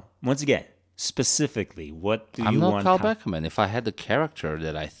 no. Once again, specifically, what do I'm you not want? Kyle Beckerman. If I had the character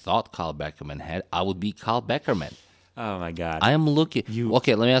that I thought Kyle Beckerman had, I would be Kyle Beckerman. Oh my God! I am looking. You-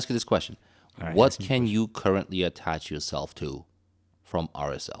 Okay, let me ask you this question. right, What ask me a can you currently attach yourself to from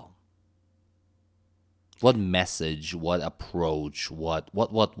RSL? What message, what approach, what?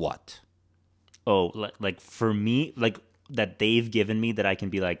 Oh, like for me, like that they've given me that I can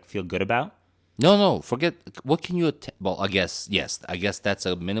be like feel good about. No, forget. What can you? Well, I guess yes. I guess that's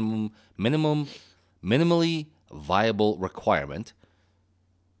a minimally viable requirement.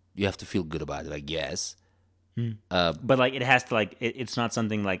 You have to feel good about it, I guess. But like it has to like it's not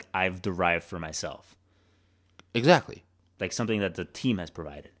something like I've derived for myself. Exactly. Like something that the team has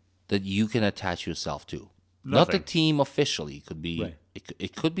provided. That you can attach yourself to. Not the Nothing. team officially. It could be. Right.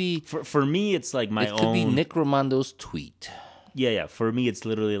 It could be. For me, it's like my It could own. be Nick Romando's tweet. Yeah. For me, it's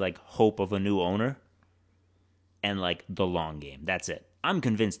literally like hope of a new owner, and like the long game. That's it. I'm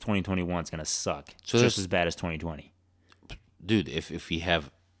convinced 2021 is gonna suck So just there's- as bad as 2020. Dude, if we have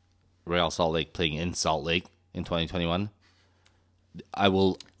Real Salt Lake playing in Salt Lake in 2021, I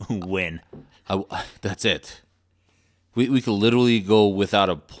will. Win. That's it. We could literally go without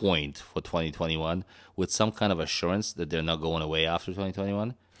a point for 2021 with some kind of assurance that they're not going away after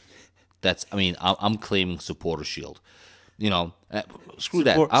 2021. I'm claiming supporter shield. Screw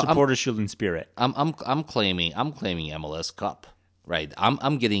that. Supporter shield in spirit. I'm claiming MLS Cup. Right.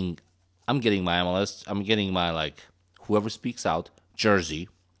 I'm getting my MLS. I'm getting my like whoever speaks out jersey,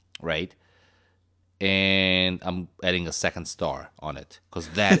 right? And I'm adding a second star on it because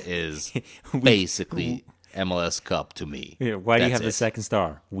that is basically MLS Cup to me. Yeah, why do you That's have the it. second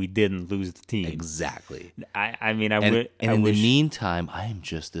star? We didn't lose the team. Exactly. I mean, I And in wish the meantime, I am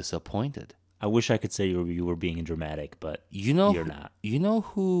just disappointed. I wish I could say you were being dramatic, but You know, you're not. You know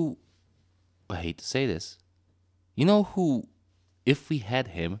who? I hate to say this. You know who? If we had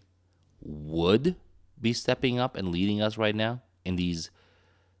him, would be stepping up and leading us right now in these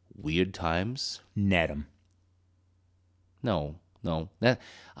weird times. Nedum. No.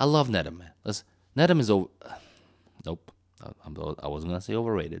 I love Nedum, man. Nedum is over. Nope. I wasn't gonna say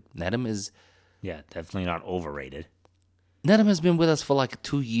overrated. Nedum Definitely not overrated. has been with us for like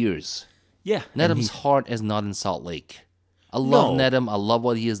 2 years. Yeah, Nedum's heart is not in Salt Lake. I love No. Nedum. I love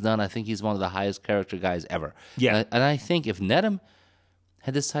what he has done. I think he's one of the highest character guys ever. Yeah. And I think if Nedum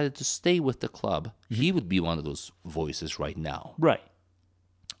had decided to stay with the club, Mm-hmm. he would be one of those voices right now. right.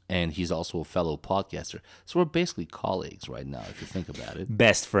 And he's also a fellow podcaster. So we're basically colleagues right now, if you think about it.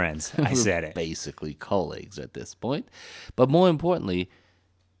 Best friends. I We're said it. basically colleagues at this point. But more importantly,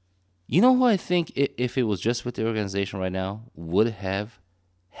 you know who I think, if it was just with the organization right now, would have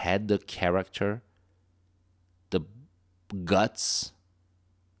had the character, the guts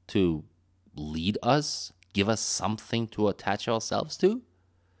to lead us, give us something to attach ourselves to?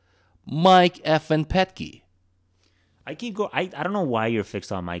 Mike effing Petke. I keep going. I don't know why you're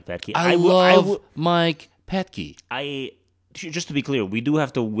fixed on Mike Petke. I love Mike Petke. Just to be clear, we do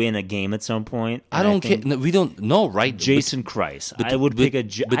have to win a game at some point. I and don't care. think No, we don't know, right? Jason Christ. but- I would but- pick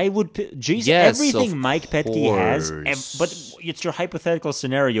a. but- I would pick Jason. Yes, everything of Mike Petke has, course. but it's your hypothetical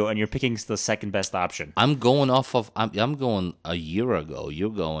scenario, and you're picking the second best option. I'm going off of. I'm going a year ago. You're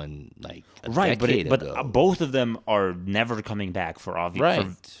going like a Right, decade but ago. both of them are never coming back for obvious Right.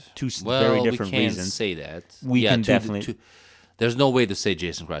 for two Well, very different we can't reasons. say that. We can two- definitely- two- there's no way to say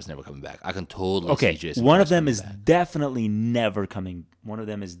Jason Christ never coming back. I can totally Okay, see Jason. one of Christ them coming is back. definitely never coming. One of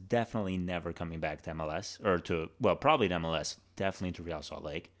them is definitely never coming back to MLS or to probably to MLS. Definitely to Real Salt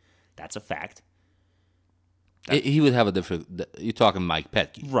Lake. That's a fact. He would have a different. You're talking Mike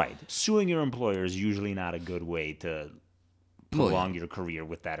Petke. Right. Suing your employer is usually not a good way to prolong your career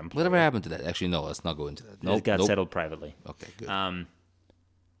with that employer. Whatever happened to that? Actually, no. Let's not go into that. No, It got settled privately. Okay, good.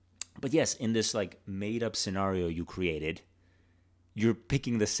 But yes, in this like made up scenario you created, you're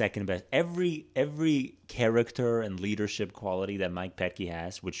picking the second best. Every character and leadership quality that Mike Petke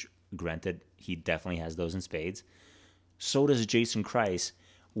has, which granted he definitely has those in spades, so does Jason Christ,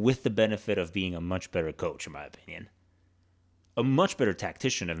 with the benefit of being a much better coach, in my opinion. A much better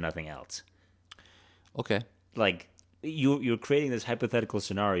tactician, if nothing else. Okay. Like you're creating this hypothetical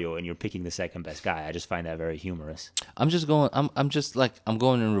scenario and you're picking the second best guy. I just find that very humorous. I'm just going. I'm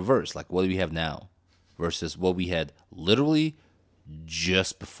going in reverse. Like, what do we have now versus what we had literally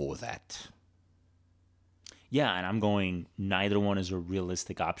just before that? Yeah, and I'm going, neither one is a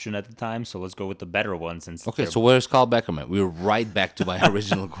realistic option at the time, so let's go with the better one since Okay, they're so where's Carl Beckerman? We're right back to my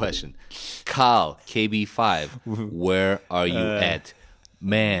original question. Carl, KB5, where are you at?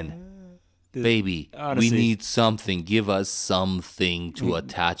 Man, baby, we honestly, need something. Give us something to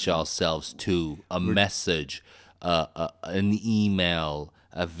attach ourselves to. A message, an email,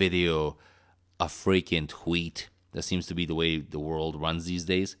 a video, a freaking tweet. That seems to be the way the world runs these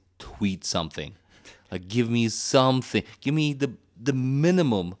days. Tweet something. Like, give me something. Give me the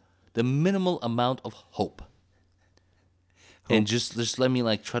minimum, the minimal amount of hope. And just let me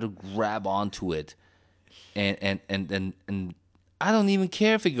like try to grab onto it, and I don't even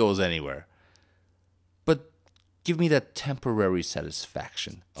care if it goes anywhere. But give me that temporary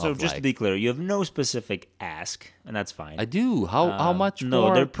satisfaction so of just to like, be clear, you have no specific ask, and that's fine. I do. How much No,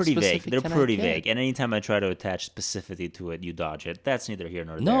 more they're pretty vague. specific They're can I pretty get? vague. And anytime I try to attach specificity to it, you dodge it. That's neither here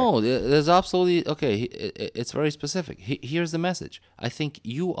nor there. No, there's absolutely okay. It's very specific. Here's the message. I think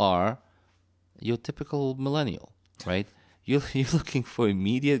you are your typical millennial, right? You're looking for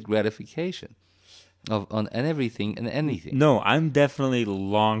immediate gratification of on and everything and anything. No, I'm definitely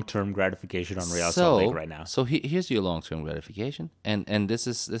long-term gratification on Real Salt Lake right now. So here's your long-term gratification, and this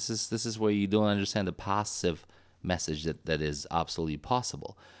is where you don't understand the passive message that is absolutely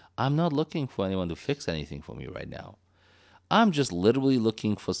possible. I'm not looking for anyone to fix anything for me right now. I'm just literally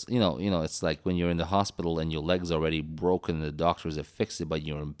looking for, it's like when you're in the hospital and your leg's already broken and the doctors have fixed it, but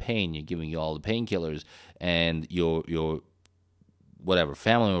you're in pain, you're giving you all the painkillers, and your whatever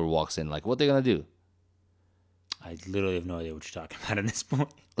family member walks in, like, what they gonna do? I literally have no idea what you're talking about at this point.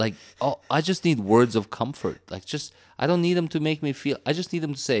 Like, oh, I just need words of comfort. Like, just, I don't need them to make me feel, I just need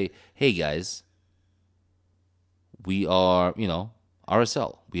them to say, hey guys, we are,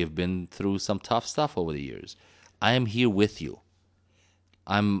 RSL. We have been through some tough stuff over the years. I am here with you.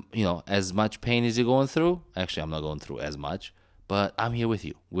 I'm, as much pain as you're going through. Actually, I'm not going through as much, but I'm here with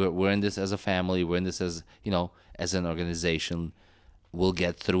you. We're in this as a family. We're in this as, as an organization. We'll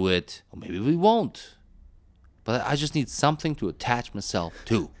get through it. Or maybe we won't. But I just need something to attach myself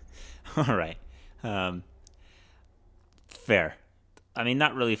to. All right. Fair. I mean,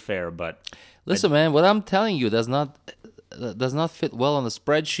 not really fair, but Listen, man, what I'm telling you does not fit well on a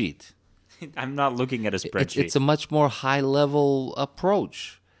spreadsheet. I'm not looking at a spreadsheet. It's a much more high level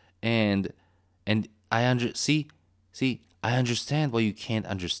approach, and see, I understand why you can't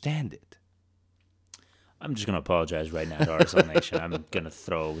understand it. I'm just going to apologize right now to RSL Nation. I'm going to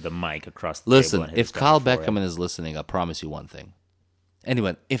throw the mic across the table. Listen, and hit if his Kyle forehead. Beckerman is listening, I promise you one thing.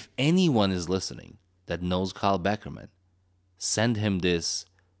 Anyone, if anyone is listening that knows Kyle Beckerman, send him this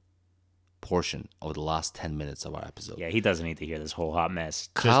portion of the last 10 minutes of our episode. Yeah, he doesn't need to hear this whole hot mess.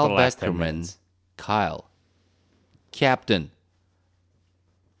 Just Kyle the last 10 Beckerman, minutes. Kyle, Captain,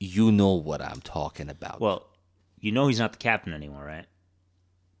 you know what I'm talking about. Well, you know he's not the captain anymore, right?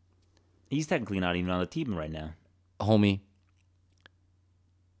 He's technically not even on the team right now. Homie,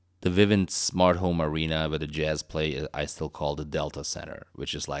 the Vivint Smart Home Arena where the Jazz play, I still call the Delta Center,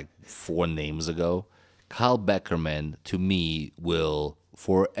 which is like 4 names ago. Kyle Beckerman, to me, will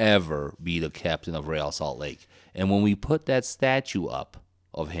forever be the captain of Real Salt Lake. And when we put that statue up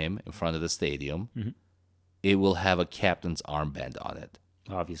of him in front of the stadium, it will have a captain's armband on it.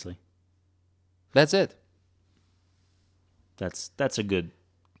 Obviously. That's it. That's a good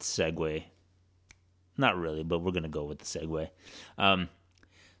segue. Not really, but we're going to go with the segue.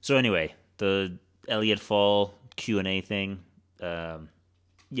 So anyway, the Elliott Fall Q&A thing,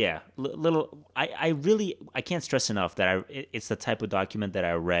 little. I can't stress enough that it's the type of document that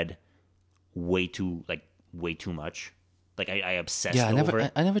I read way too much. Like I obsessed over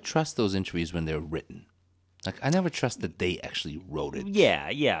it. I never trust those interviews when they're written. Like, I never trust that they actually wrote it.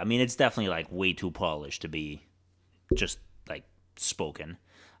 Yeah. I mean, it's definitely like way too polished to be just like spoken.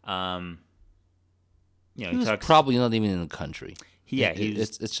 He was probably not even in the country. Yeah,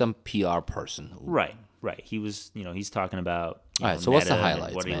 it's some PR person. Right. He was, he's talking about. All right, so what's the meta and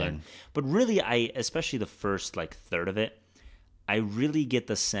highlights, what he man? learned. But really, especially the first like third of it, I really get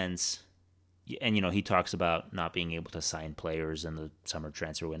the sense, and he talks about not being able to sign players in the summer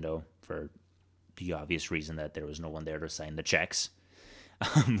transfer window for the obvious reason that there was no one there to sign the checks,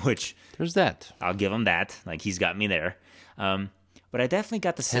 which There's that. I'll give him that. Like, he's got me there. But I definitely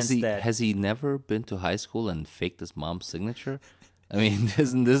got the sense that Has he never been to high school and faked his mom's signature? I mean,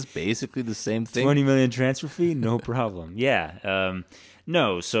 isn't this basically the same thing? 20 million transfer fee, no problem. Yeah.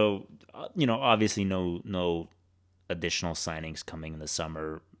 No, so obviously no additional signings coming in the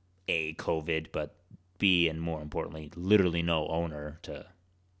summer. A, COVID, but B, and more importantly, literally no owner to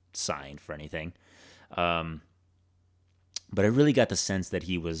sign for anything. But I really got the sense that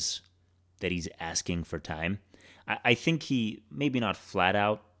he was that he's asking for time. I think he maybe not flat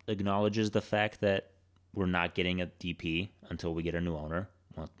out acknowledges the fact that we're not getting a DP until we get a new owner.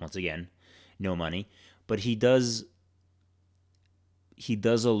 Once again, no money, but he does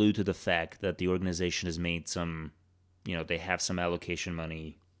allude to the fact that the organization has made some, they have some allocation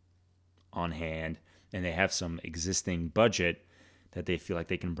money on hand, and they have some existing budget that they feel like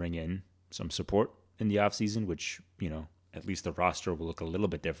they can bring in some support in the offseason, which, at least the roster will look a little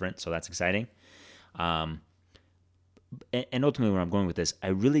bit different. So that's exciting. And ultimately, where I'm going with this, I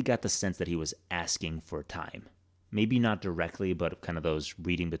really got the sense that he was asking for time. Maybe not directly, but kind of those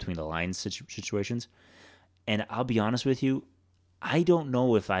reading between the lines situations. And I'll be honest with you, I don't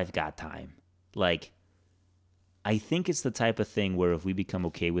know if I've got time. Like, I think it's the type of thing where if we become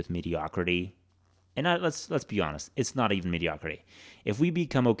okay with mediocrity, and let's be honest, it's not even mediocrity. If we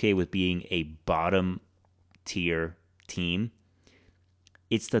become okay with being a bottom tier team,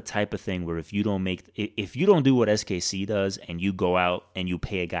 it's the type of thing where if you don't do what SKC does and you go out and you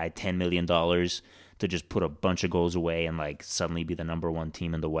pay a guy $10 million to just put a bunch of goals away and like suddenly be the number one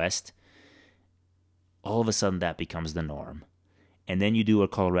team in the West, all of a sudden that becomes the norm. And then you do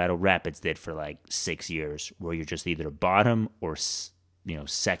what Colorado Rapids did for like 6 years, where you're just either bottom or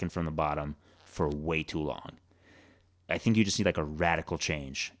second from the bottom for way too long. I think you just need like a radical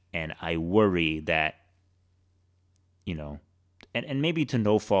change, and I worry that and maybe to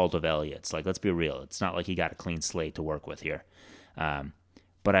no fault of Elliott's. Like, let's be real, it's not like he got a clean slate to work with here.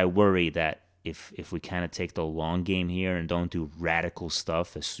 But I worry that if we kind of take the long game here and don't do radical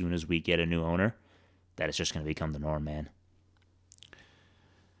stuff as soon as we get a new owner, that it's just going to become the norm, man.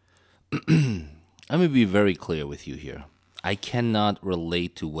 I'm going to be very clear with you here. I cannot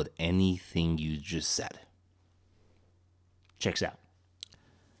relate to what anything you just said. Checks out.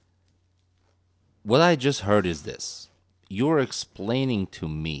 What I just heard is this. You're explaining to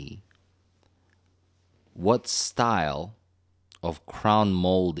me what style of crown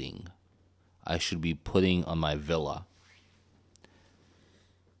molding I should be putting on my villa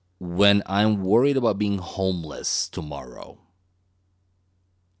when I'm worried about being homeless tomorrow.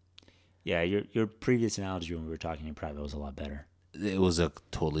 Yeah, your previous analogy when we were talking in private was a lot better. It was a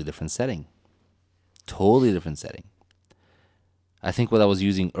totally different setting. Totally different setting. I think what I was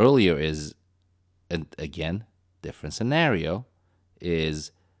using earlier is, and again, different scenario,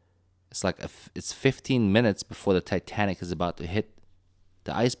 is it's 15 minutes before the Titanic is about to hit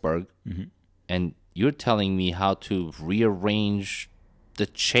the iceberg, and you're telling me how to rearrange the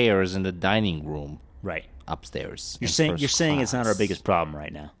chairs in the dining room right upstairs. You're saying it's not our biggest problem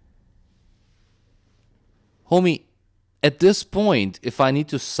right now. Homie, at this point, if I need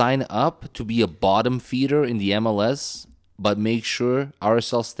to sign up to be a bottom feeder in the MLS, but make sure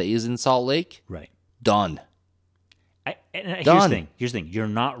RSL stays in Salt Lake, right? Done. Here's the thing. You're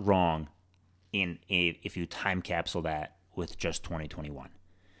not wrong if you time capsule that with just 2021.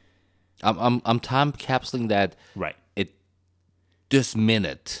 I'm time capsuling that. Right. This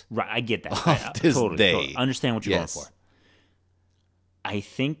minute. Right. I get that. This totally, day. Totally. Understand what you're going for. I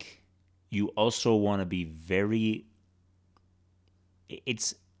think you also want to be very.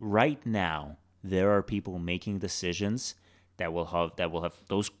 It's right now. There are people making decisions that will have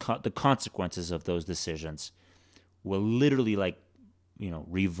the consequences of those decisions will literally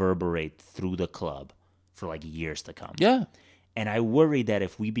reverberate through the club for like years to come. Yeah. And I worry that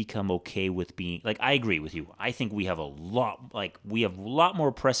if we become okay with being I agree with you. I think we have a lot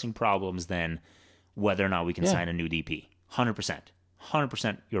more pressing problems than whether or not we can sign a new DP. 100%.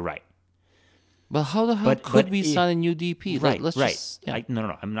 100%, you're right. But how the hell could we sign a new DP? Right, let's right. Just, yeah.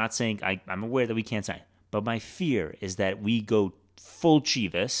 No. I'm not saying I'm aware that we can't sign. But my fear is that we go full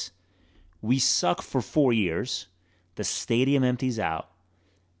Chivas, we suck for 4 years, the stadium empties out,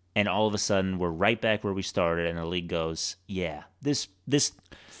 and all of a sudden we're right back where we started, and the league goes, yeah, this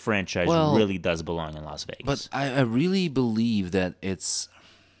franchise really does belong in Las Vegas. But I really believe that it's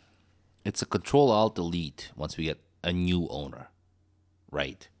a Control-Alt-Delete once we get a new owner,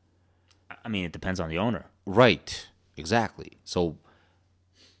 right? I mean, it depends on the owner. Right, exactly. So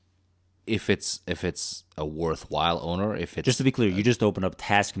if it's a worthwhile owner, if it's just to be clear, you just opened up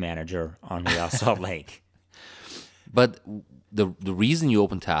Task Manager on Real Salt Lake. But the reason you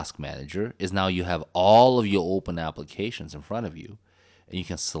open Task Manager is now you have all of your open applications in front of you, and you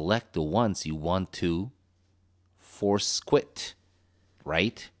can select the ones you want to force quit,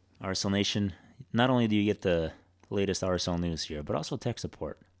 right? RSL Nation, not only do you get the latest RSL news here, but also tech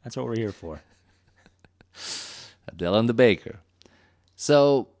support. That's what we're here for. Abdel and the Baker.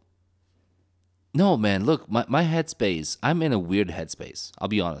 So, no, man, look, my headspace, I'm in a weird headspace. I'll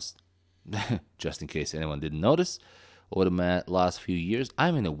be honest. Just in case anyone didn't notice, over the last few years,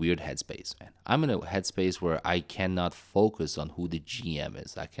 I'm in a weird headspace, man. I'm in a headspace where I cannot focus on who the GM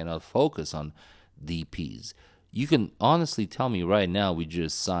is. I cannot focus on DPs. You can honestly tell me right now we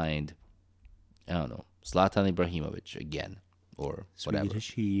just signed, I don't know, Zlatan Ibrahimovic again or whatever.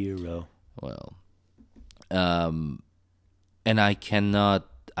 Swedish hero. Well, and I cannot.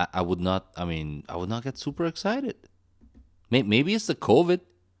 I would not. I mean, I would not get super excited. Maybe it's the COVID.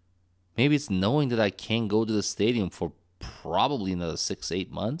 Maybe it's knowing that I can't go to the stadium for probably another 6-8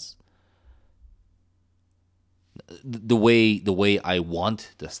 months. The way I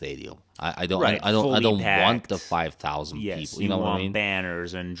want the stadium. I don't Right, I don't fully want the packed. 5,000 Yes, people. you know what want I mean?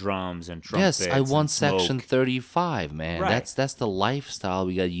 banners and drums and trumpets. Yes, I want and smoke. Section 35, man. Right. That's the lifestyle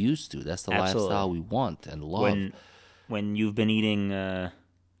we got used to. That's the Absolutely. lifestyle we want and love. When you've been eating,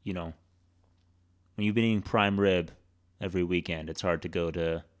 you know, when you've been eating prime rib every weekend, it's hard to go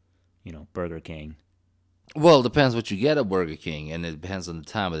to, you know, Burger King. Well, it depends what you get at Burger King, and it depends on the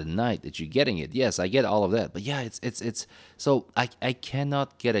time of the night that you're getting it. Yes, I get all of that, but yeah, it's so I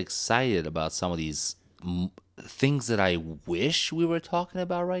cannot get excited about some of these things that I wish we were talking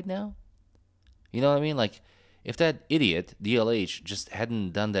about right now. You know what I mean? Like if that idiot DLH just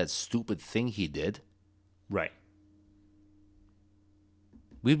hadn't done that stupid thing he did, Right.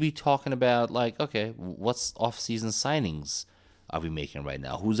 we'd be talking about like, okay, what's off-season signings are we making right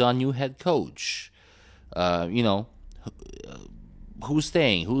now? Who's our new head coach? You know, who's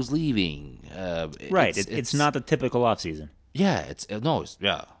staying, who's leaving. Right. It's not the typical offseason. Yeah,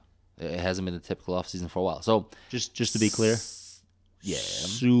 it hasn't been a typical offseason for a while. So Just to be clear, yeah,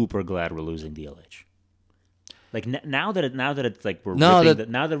 super glad we're losing DLH. Like now that it's like we're Now ripping that-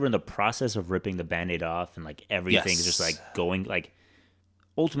 now that we're in the process of ripping the Band-Aid off and like everything's just like going like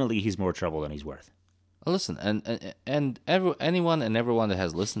ultimately he's more trouble than he's worth. listen, and anyone and everyone that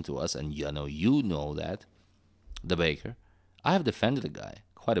has listened to us, and you know that the Baker, I have defended the guy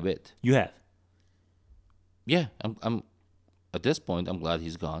quite a bit. You have. Yeah, I'm at this point, I'm glad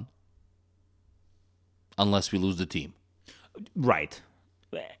he's gone. Unless we lose the team. Right.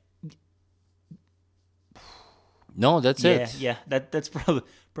 No, that's it. Yeah. That's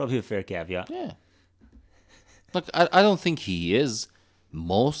probably a fair caveat. Yeah. Look, I don't think he is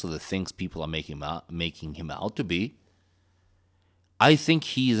most of the things people are making him out to be. I think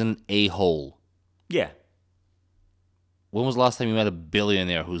he's an a-hole. Yeah. When was the last time you met a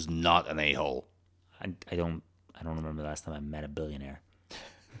billionaire who's not an a-hole? I don't remember the last time I met a billionaire.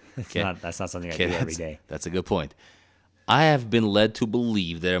 Okay. That's not something I Okay, do every day. That's a good point. I have been led to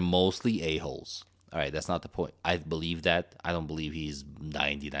believe they're mostly a-holes. All right, that's not the point. I believe that. I don't believe he's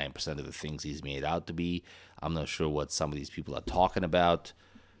 99% of the things he's made out to be. I'm not sure what some of these people are talking about.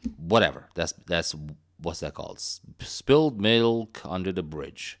 Whatever. That's what's that called? Spilled milk under the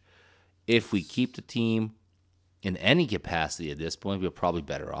bridge. If we keep the team in any capacity at this point, we're probably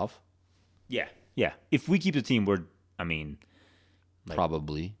better off. Yeah. If we keep the team,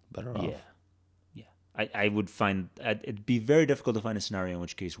 Probably better off. yeah. I would find it'd be very difficult to find a scenario in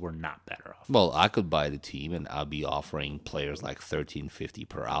which case we're not better off. Well, I could buy the team, and I'll be offering players like $13.50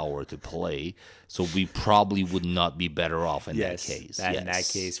 per hour to play. So we probably would not be better off in that case. In that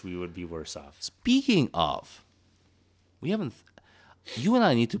case, we would be worse off. Speaking of, we haven't. You and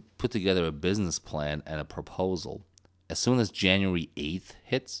I need to put together a business plan and a proposal as soon as January 8th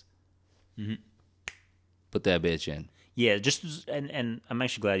hits. Put that bitch in. Yeah, and I'm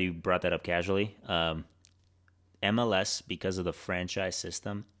actually glad you brought that up casually. MLS, because of the franchise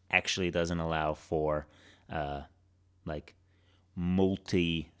system, actually doesn't allow for like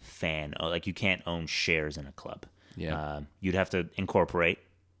multi-fan. Like you can't own shares in a club. Yeah. You'd have to incorporate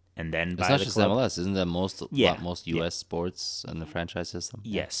and then buy It's not the just club. MLS, isn't that most Yeah. U.S. sports and the franchise system?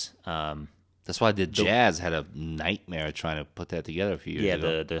 Yes. That's why the Jazz had a nightmare trying to put that together a few years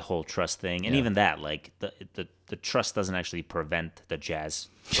ago. Yeah, the whole trust thing, and even that, like the trust doesn't actually prevent the Jazz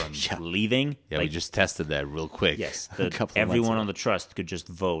from leaving. Yeah, like, we just tested that real quick. yes, a couple of months everyone ago. on the trust could just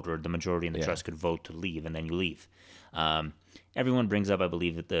vote, or the majority in the Yeah. trust could vote to leave, and then you leave. Everyone brings up, I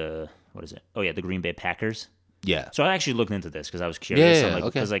believe, that the Green Bay Packers. Yeah. So I actually looked into this because I was curious. Yeah, I'm like,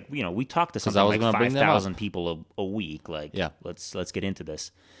 okay. because we talked to something I was like gonna bring them up. 5,000 people a week. Like, Yeah. let's get into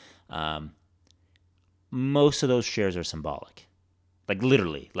this. Most of those shares are symbolic, like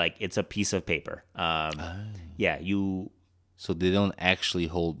literally, like it's a piece of paper. Yeah, So they don't actually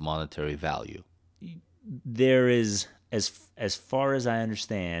hold monetary value. there is as far as I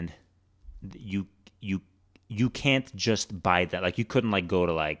understand, you can't just buy that. Like you couldn't like go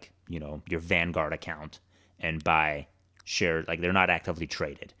to like your Vanguard account and buy shares. Like they're not actively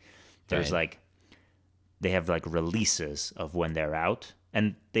traded. There's Right. like they have like releases of when they're out.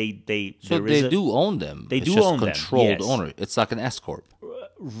 and they So there is they do own them. They It's do just own them, controlled yes. owner. It's like an S corp.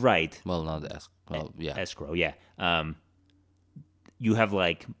 right. Well, not the S. Well, yeah. Escrow, yeah. You have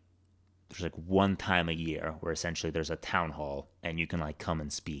like there's like one time a year where essentially there's a town hall and you can like come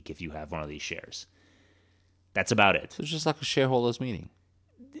and speak if you have one of these shares. That's about it. So it's just like a shareholders meeting.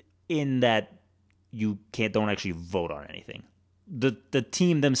 In that you don't actually vote on anything. The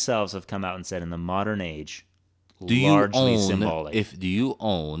team themselves have come out and said in the modern age, Do you largely own symbolic, do you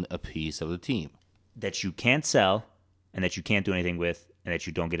own a piece of the team? that you can't sell and that you can't do anything with and that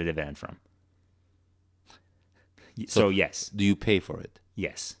you don't get a dividend from. So yes. Do you pay for it?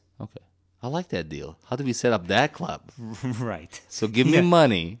 Yes. Okay. I like that deal. How do we set up that club? Right. So give me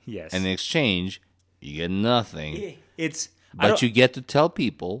money, Yes. and in exchange, you get nothing, It's but you get to tell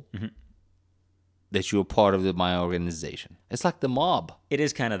people that you're part of my organization. It's like the mob. It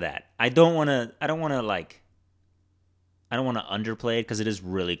is kind of that. I don't want to underplay it because it is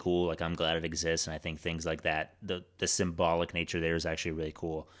really cool. Like I'm glad it exists, and I think things like that, the symbolic nature there is actually really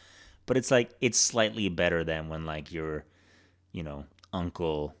cool. But it's like it's slightly better than when like your,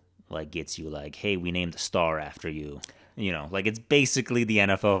 uncle like gets you like, hey, we named the star after you. Like it's basically the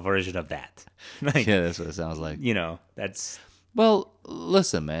NFL version of that. Like, Yeah, that's what it sounds like. That's Well,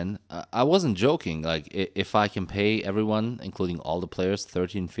 listen, man. I wasn't joking. Like, if I can pay everyone, including all the players,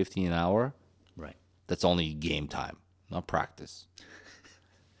 $13.50 an hour, right. that's only game time, not practice.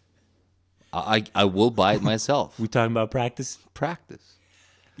 I will buy it myself. We talking about practice? Practice.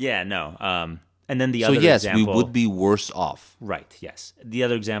 Yeah, no. And then the So other yes, example, we would be worse off. right, yes. The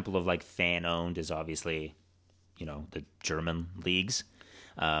other example of like fan owned is obviously, the German leagues.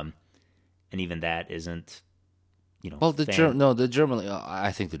 And even that isn't, Well, the fan- German.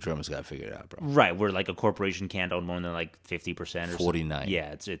 I think the Germans got to figure it out, bro. Right, where like a corporation can't own more than like 50% or something. 49.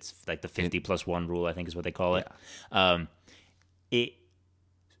 Yeah, it's like the 50+1 rule, I think is what they call it.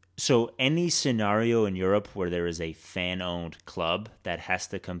 So any scenario in Europe where there is a fan-owned club that has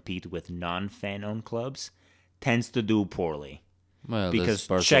to compete with non-fan-owned clubs tends to do poorly. Well, Because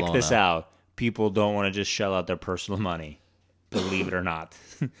there's check this Barcelona. out. People don't want to just shell out their personal money, believe it or not.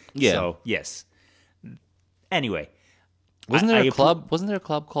 Yeah. So, yes. Anyway. Wasn't there I a club? Wasn't there a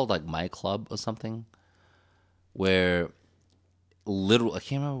club called like My Club or something, where literally I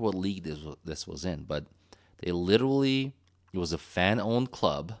can't remember what league this was in, but they literally it was a fan-owned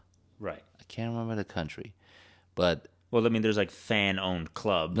club. Right. I can't remember the country, but Well, I mean, there's like fan-owned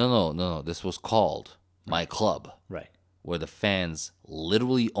club. no. This was called My Club, Right. where the fans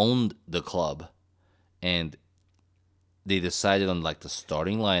literally owned the club, and they decided on like the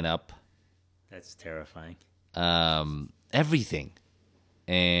starting lineup, That's terrifying. everything,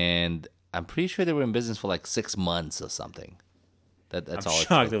 and I'm pretty sure they were in business for like 6 months or something. That's I'm all.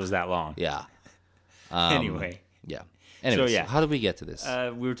 shocked it was that long. Yeah, Anyway. yeah. Anyways, yeah. how did we get to this?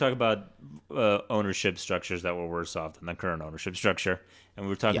 We were talking about ownership structures that were worse off than the current ownership structure, and we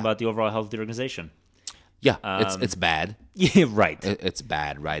were talking Yeah. about the overall health of the organization. yeah, it's bad. Yeah, right. It's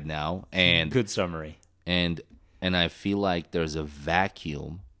bad right now, and Good summary. and I feel like there's a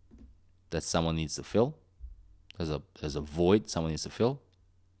vacuum that someone needs to fill. There's a void someone needs to fill.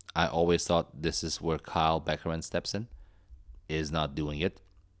 I always thought this is where Kyle Beckerman steps in. Is not doing it.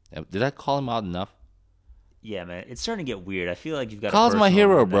 Did I call him out enough? Yeah, man, it's starting to get weird. I feel like you've got. a Kyle's my personal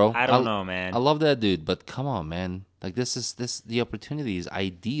hero, agenda. bro. I don't know, man. I love that dude, but come on, man. Like the opportunity is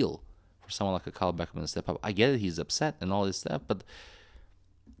ideal for someone like a Kyle Beckerman to step up. I get it, he's upset and all this stuff, but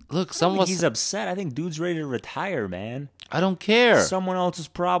look, I don't think he's upset. I think dude's ready to retire, man. I don't care. Someone else's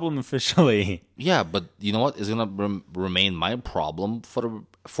problem officially. Yeah, but you know what? It's gonna remain my problem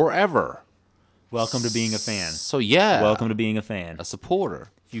forever. Welcome to being a fan. So yeah, Welcome to being a fan. a supporter.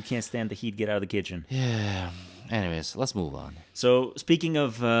 If you can't stand the heat, get out of the kitchen. Yeah. Anyways, let's move on. So speaking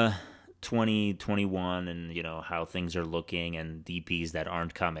of 2021 and how things are looking and DPs that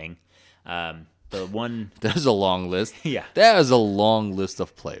aren't coming, the one There's a long list. Yeah. There's a long list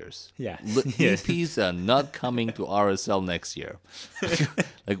of players. Yeah. EPs are not coming to RSL next year.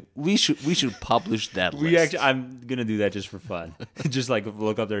 Like we should publish that list. I'm gonna do that just for fun. Just like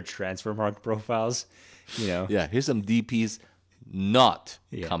look up their transfer market profiles. Yeah, here's some DPs not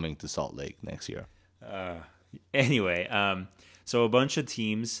Yeah. coming to Salt Lake next year. Anyway, so a bunch of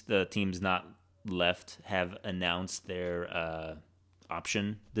teams, the teams not left, have announced their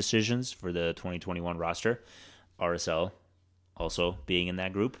option decisions for the 2021 roster. RSL also being in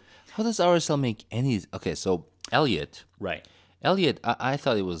that group. How does RSL make any? Okay, so Elliot, Right. I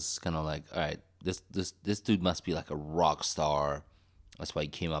thought it was kind of like, all right, this dude must be like a rock star. That's why he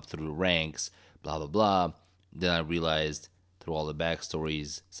came up through the ranks. Blah blah blah. Then I realized through all the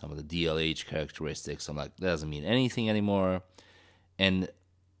backstories, some of the DLH characteristics, I'm like, that doesn't mean anything anymore. And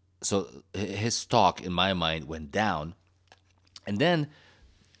so his stock, in my mind, went down. And then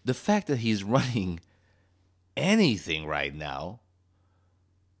the fact that he's running anything right now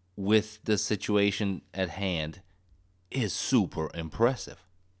with the situation at hand is super impressive.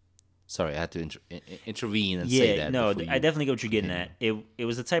 Sorry, I had to intervene and say Yeah, that no, before I you definitely get what you're getting continue. at. It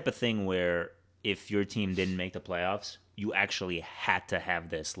was the type of thing where if your team didn't make the playoffs, you actually had to have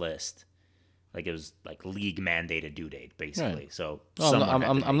this list. Like it was like league mandated due date, Right. basically. So No, someone had to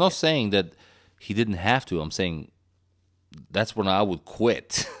I'm make not it. saying that he didn't have to. I'm saying that's when I would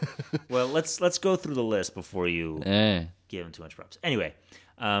quit. Well, let's go through the list before you Eh. give him too much props. Anyway,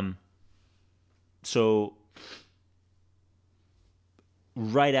 um, so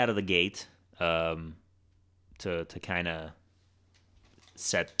right out of the gate, to kind of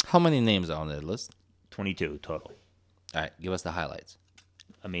set How many names are on that list? 22 total. All right, give us the highlights.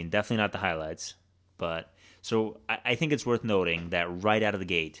 I mean, definitely not the highlights, but so I think it's worth noting that right out of the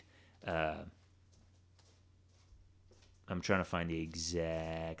gate, I'm trying to find the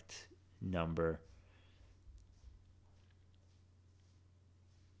exact number.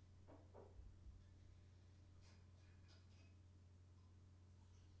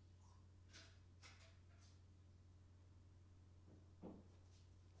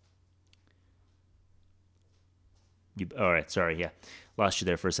 All right, sorry, yeah, lost you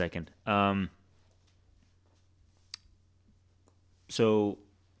there for a second. So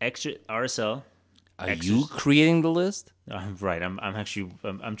extra RSL. Are you creating the list? Right. I'm actually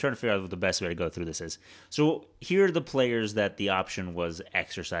I'm trying to figure out what the best way to go through this is. So here are the players that the option was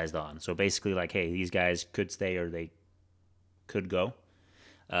exercised on. So basically, like, hey, these guys could stay or they could go.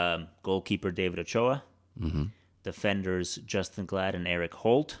 Goalkeeper David Ochoa, defenders Justin Glad and Eric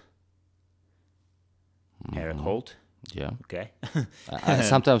Holt. Eric Holt, Yeah. okay. I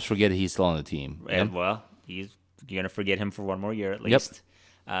sometimes forget he's still on the team. Yeah. And well, you're gonna forget him for one more year at Yep. least.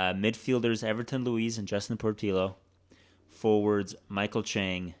 Midfielders Everton Luiz and Justin Portillo. Forwards Michael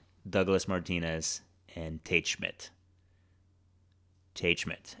Chang, Douglas Martinez, and Tate Schmidt. Tate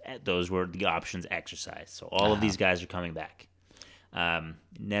Schmidt. Those were the options exercised. So all of these guys are coming back.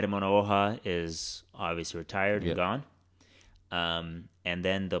 Nedimon Oha is obviously retired and Yep. gone. And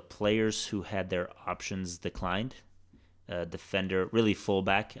then the players who had their options declined. Defender, really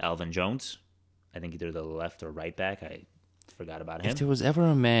fullback, Alvin Jones. I think either the left or right back. I forgot about him. If there was ever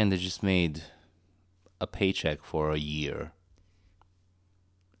a man that just made a paycheck for a year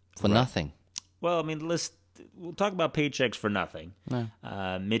for nothing. Well, I mean, we'll talk about paychecks for nothing. No.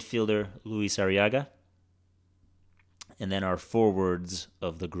 Midfielder Luis Arriaga, and then our forwards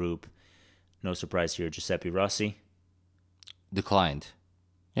of the group. No surprise here, Giuseppe Rossi. Declined.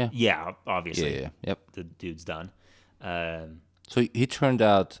 Yeah, obviously, Yeah. Yep. the dude's done. So he turned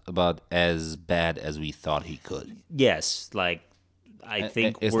out about as bad as we thought he could. Yes, like I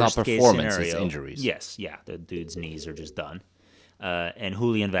think it's worst not case performance, scenario, it's injuries. Yes, yeah, the dude's knees are just done. And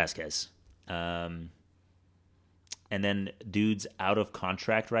Julian Vasquez. And then dudes out of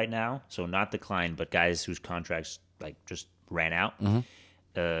contract right now, so not declined, but guys whose contracts like just ran out.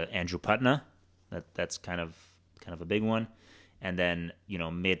 Andrew Putna, that's kind of a big one. And then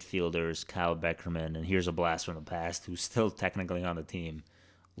midfielders Kyle Beckerman, and here's a blast from the past, who's still technically on the team,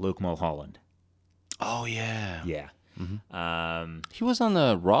 Luke Mulholland. Oh yeah. Yeah, He was on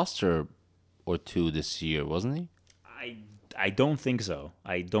the roster or two this year, wasn't he? I don't think so.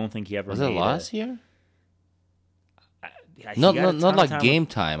 I don't think he ever Was it made last year? he No, got a not ton of like time game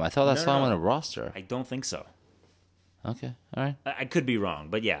time. I thought I No, saw him no. on a roster. I don't think so. Okay, all right. I could be wrong,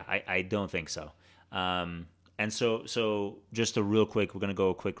 but yeah, I don't think so. And so just a real quick, we're going to go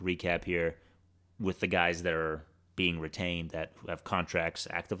a quick recap here with the guys that are being retained that have contracts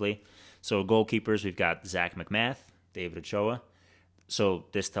actively. So goalkeepers, we've got Zach McMath, David Ochoa. So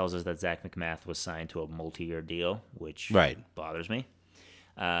this tells us that Zach McMath was signed to a multi-year deal, which bothers me.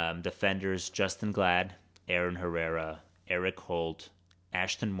 Defenders, Justin Glad, Aaron Herrera, Eric Holt,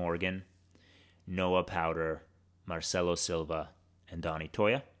 Ashton Morgan, Noah Powder, Marcelo Silva, and Donnie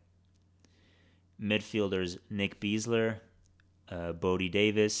Toya. Midfielders, Nick Beasler, Bodie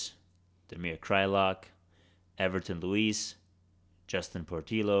Davis, Demir Krylock, Everton Luis, Justin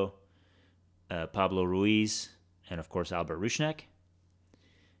Portillo, Pablo Ruiz, and of course Albert Rushnek.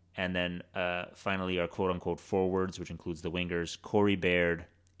 And then finally our quote-unquote forwards, which includes the wingers, Corey Baird,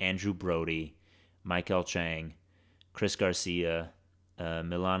 Andrew Brody, Michael Chang, Chris Garcia,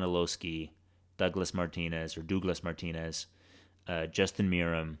 Milan Ilowski, Douglas Martinez, Justin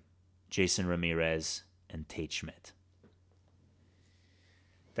Miram, Jason Ramirez, and Tate Schmidt.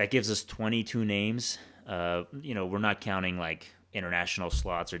 That gives us 22 names. We're not counting like international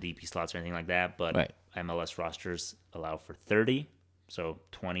slots or DP slots or anything like that, but Right. MLS rosters allow for 30. So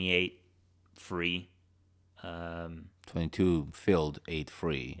 28 free, 22 filled, 8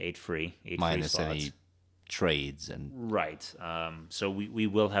 free, 8 free minus slots. any trades and Right. So we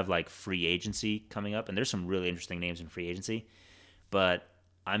will have like free agency coming up, and there's some really interesting names in free agency. But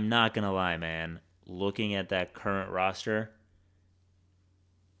I'm not gonna lie, man. Looking at that current roster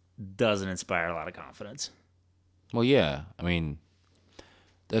doesn't inspire a lot of confidence. well, yeah. I mean,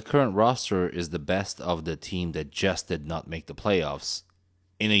 the current roster is the best of the team that just did not make the playoffs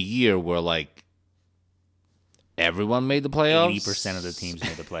in a year where like everyone made the playoffs. 80% of the teams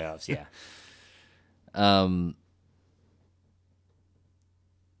made the playoffs. Yeah.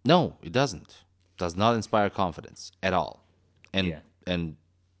 No, it doesn't. Does not inspire confidence at all. And Yeah. and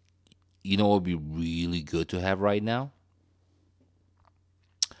you know what would be really good to have right now?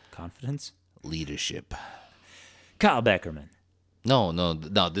 Confidence. Leadership. Kyle Beckerman. No.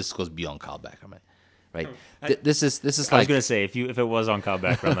 This goes beyond Kyle Beckerman, right? This is I was like gonna say if it was on Kyle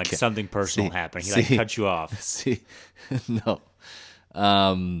Beckerman, like Okay. something personal See- happened, he see. like cut you off. see, no.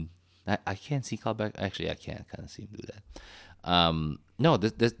 I can't see Kyle Beck. Actually, I can't kind of see him do that. No,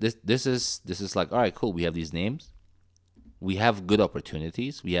 this is like, all right, cool. We have these names. We have good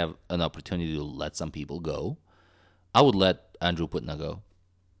opportunities. We have an opportunity to let some people go. I would let Andrew Putna go,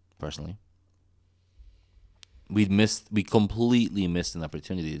 personally. We completely missed an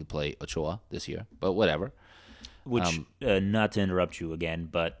opportunity to play Ochoa this year, but whatever. Which, not to interrupt you again,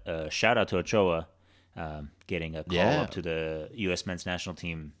 but shout out to Ochoa getting a call Yeah. up to the U.S. men's national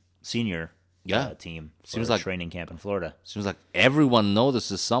team senior Yeah. team for Seems like- training camp in Florida. Seems like everyone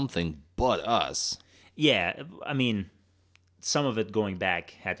notices something but us. Yeah, I mean, some of it going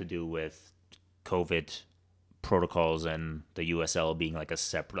back had to do with COVID protocols and the USL being like a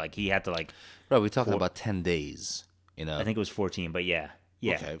separate. Like he had to like, Right, we're talking about 10 days. I think it was 14, but yeah.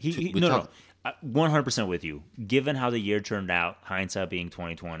 Okay, No. 100% with you. Given how the year turned out, hindsight being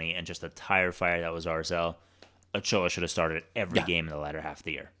 2020, and just the tire fire that was RSL, Ochoa should have started every Yeah. game in the latter half of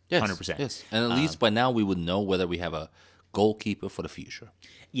the year. Yes, 100%. Yes, and at least by now we would know whether we have a goalkeeper for the future.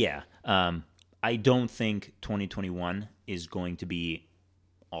 Yeah. I don't think 2021 is going to be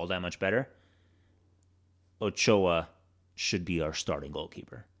all that much better. Ochoa should be our starting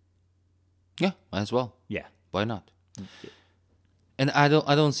goalkeeper. Yeah, might as well. Yeah. Why not? And I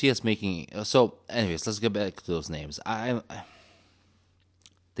don't see us making. So, anyways, let's get back to those names.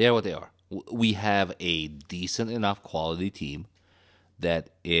 They are what they are. We have a decent enough quality team that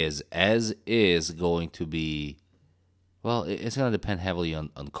is going to be. Well, it's going to depend heavily on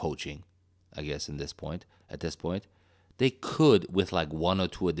coaching, I guess. At this point, they could, with like one or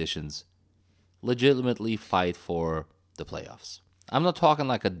two additions, legitimately fight for the playoffs. I'm not talking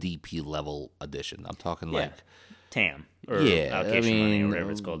like a DP level addition. I'm talking Yeah. like TAM. Or Yeah, I allocation money or mean,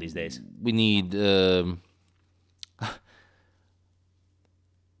 whatever it's called these days. we need.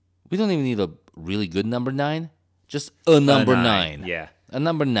 We don't even need a really good number 9. Just a number 9. Yeah. A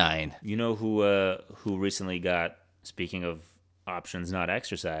number 9. You know who recently got, speaking of options not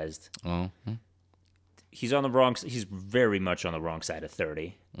exercised, he's on the wrong. He's very much on the wrong side of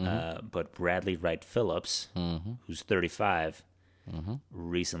 30. But Bradley Wright Phillips, who's 35,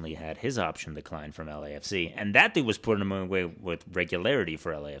 recently had his option declined from LAFC, and that dude was putting him away with regularity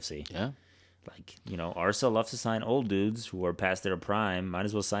for LAFC. Yeah. Like, RSL loves to sign old dudes who are past their prime. Might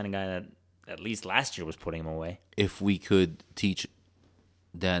as well sign a guy that at least last year was putting him away. If we could teach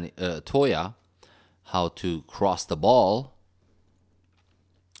Toya how to cross the ball,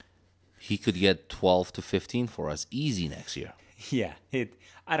 he could get 12 to 15 for us easy next year. Yeah,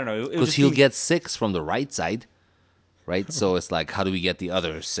 I don't know. Because he'll get 6 from the right side, right? So it's like, how do we get the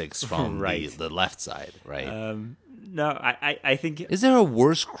other 6 from Right. the left side, right? No, I think Is there a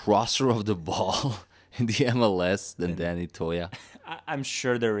worse crosser of the ball in the MLS than Danny Toya? I'm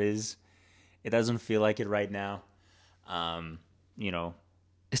sure there is. It doesn't feel like it right now.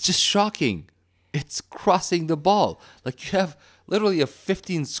 It's just shocking. It's crossing the ball. Like you have literally a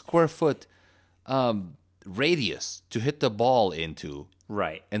 15 square foot radius to hit the ball into.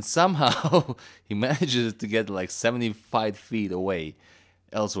 Right. And somehow he manages to get like 75 feet away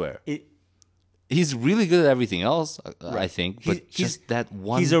elsewhere. He's really good at everything else, I think, but just that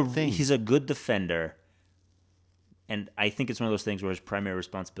one thing. He's a good defender, and I think it's one of those things where his primary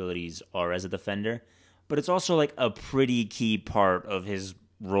responsibilities are as a defender, but it's also like a pretty key part of his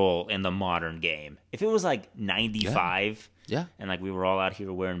role in the modern game. If it was like 95, Yeah. and like we were all out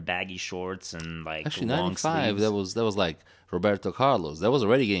here wearing baggy shorts and like Actually, long 95, sleeves, that was like Roberto Carlos. That was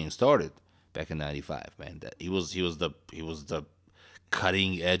already getting started back in 95, man. He was the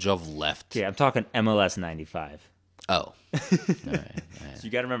cutting edge of left. yeah, I'm talking MLS 95. Oh. All right. So you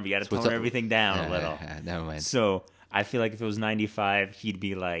got to remember, you got to tone everything down a little. Never mind. So I feel like if it was 95, he'd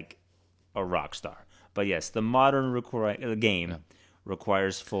be like a rock star. But yes, the modern game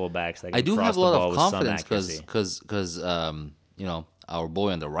requires fullbacks that can I do cross have a the lot ball of with some confidence accuracy. because our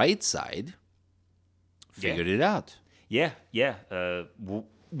boy on the right side figured it out, Yeah.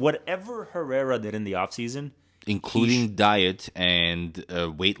 Whatever Herrera did in the offseason, including diet and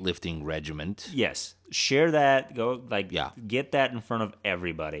weightlifting regiment. yes, share that. Go Yeah. get that in front of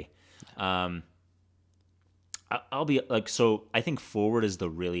everybody. I'll be like, so I think forward is the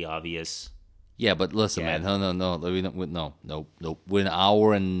really obvious. Yeah, but listen, Yeah. man, no, no. We're an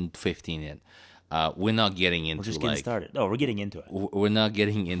hour and 15 in. We're not getting into We're just getting started. No, we're getting into it. we're not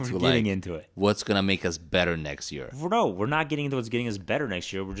getting into We're getting into it. what's gonna make us better next year. No, we're not getting into what's getting us better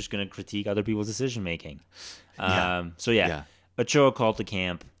next year. We're just going to critique other people's decision making. Yeah. Ochoa called to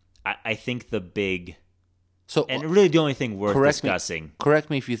camp. I think the big So and really the only thing worth correct discussing. correct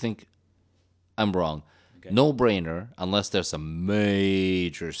me if you think I'm wrong. Okay. No brainer, unless there's some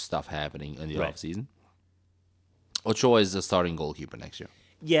major stuff happening in the Right. offseason. Ochoa is the starting goalkeeper next year.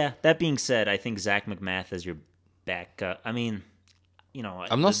 Yeah, that being said, I think Zach McMath as your backup. I mean,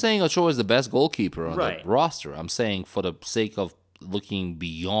 I'm not saying Ochoa is the best goalkeeper on Right. the roster. I'm saying for the sake of looking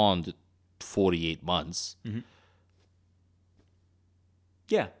beyond 48 months,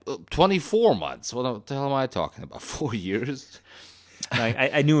 Yeah, 24 months. What the hell am I talking about? 4 years?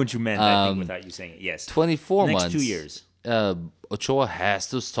 I knew what you meant. I think without you saying it. Yes, 24 next months. 2 years. Ochoa has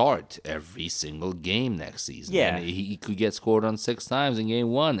to start every single game next season. Yeah. And he could get scored on 6 times in game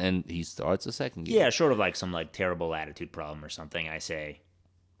 1, and he starts the second game. Yeah, short of like some like terrible attitude problem or something. I say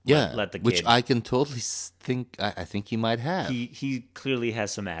Yeah, let the which kid- I can totally think. I think he might have. he clearly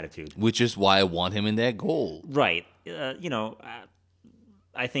has some attitude. Which is why I want him in that goal. Right.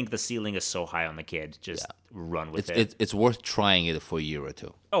 I think the ceiling is so high on the kid. Just run with it. It's worth trying it for a year or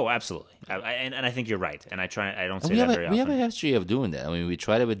two. Oh, absolutely. And I think you're right. And I don't say And that very we have often. a history of doing that. I mean, we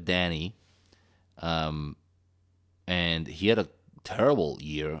tried it with Danny, and he had a terrible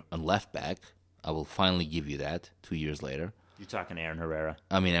year on left back. I will finally give you that 2 years later. You're talking Aaron Herrera.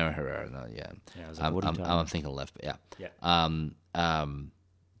 I mean, Aaron Herrera, no, yeah. Yeah, I was like, what are you talking I'm about? thinking left, yeah. Yeah.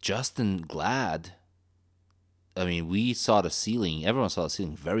 Justin Glad. I mean, we saw the ceiling. Everyone saw the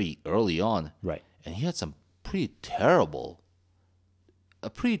ceiling very early on, Right. and he had some pretty terrible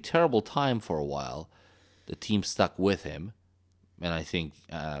time for a while. The team stuck with him, and I think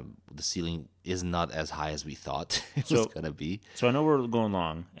the ceiling is not as high as we thought it was going to be. So I know we're going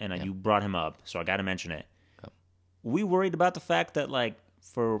long, and you brought him up, so I got to mention it. We worried about the fact that, like,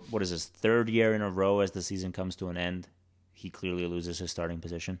 for what is his third year in a row as the season comes to an end, he clearly loses his starting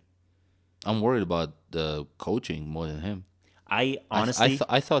position. I'm worried about the coaching more than him. I honestly,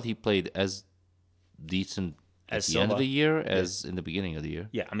 I thought he played as decent at As the end of Silva. the year as in the beginning of the year.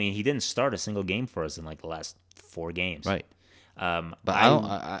 yeah, I mean, he didn't start a single game for us in like the last 4 games. Right. But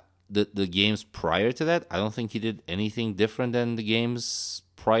But the games prior to that, I don't think he did anything different than the games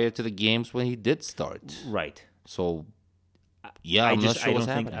prior to the games when he did start. right. So, yeah, I'm not sure what's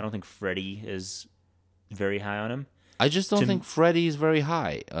happening. I don't think Freddie is very high on him. I just don't to- think Freddie is very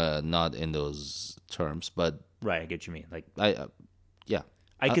high. Not in those terms, but Right, I get what you mean. Like, yeah.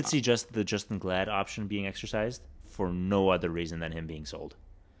 I could see just the Justin Glad option being exercised for no other reason than him being sold.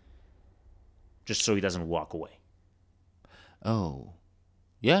 Just so he doesn't walk away. Oh,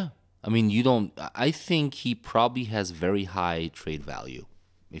 yeah. I mean, you don't. I think he probably has very high trade value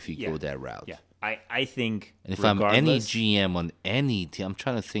if you go that route. Yeah. I think And if I'm any regardless- GM on any team, I'm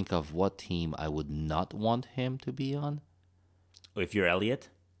trying to think of what team I would not want him to be on. if you're Elliott,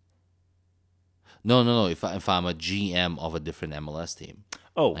 No. If I'm a GM of a different MLS team,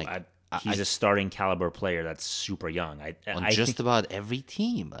 he's a starting caliber player that's super young. on I just think, about every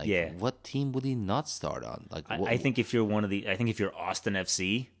team. Like, Yeah. what team would he not start on? Like, I think if you're if you're Austin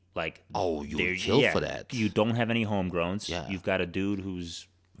FC, like Oh, you would there- kill for that. You don't have any homegrowns. Yeah. You've got a dude who's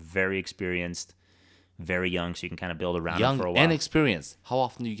very experienced, very young, so you can kind of build around him young for a while. and experienced. How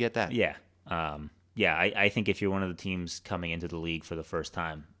often do you get that? Yeah. I think if you're one of the teams coming into the league for the first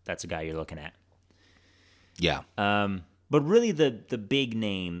time, that's a guy you're looking at. Yeah. But really, the big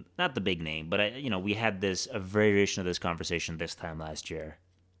name, not the big name, but we had a variation of this conversation this time last year,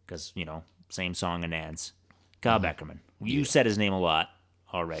 because same song and dance. Kyle Beckerman. You said his name a lot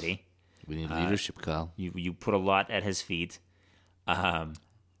already. We need leadership, Kyle. You put a lot at his feet.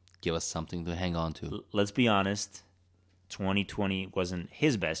 Give us something to hang on to. Let's be honest. 2020 wasn't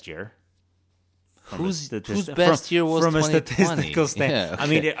his best year. Whose best year was from 2020? a statistical standpoint? Yeah, I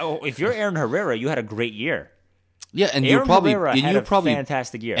mean, if you're Aaron Herrera, you had a great year. Yeah, and Aaron Herrera had a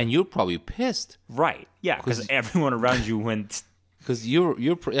fantastic year. and you're probably pissed. Right. Yeah, because everyone around you went Because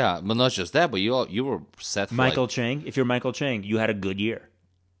yeah, but not just that, but you were set for Michael Chang, if you're Michael Chang, you had a good year.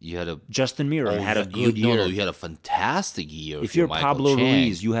 you had a Justin Miram had a good year. No, you had a fantastic year. If you're Michael Pablo Chang.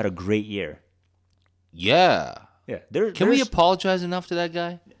 Ruiz, you had a great year. Yeah. Yeah. Can we apologize enough to that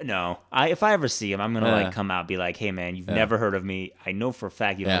guy? No. If I ever see him, I'm going to like come out and be like, hey, man, you've never heard of me. I know for a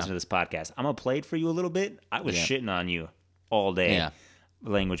fact you don't listen to this podcast. I'm going to play it for you a little bit. I was shitting on you all day. Yeah.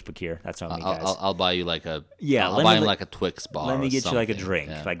 Language Pakir. That's on me, guys. I'll buy you like a I'll buy him like a Twix bar. Let me get you like a something. drink.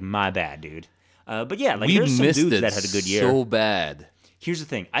 Yeah. Like, my bad, dude. But yeah, like We there's some missed dudes it that had a good year. so bad. Here's the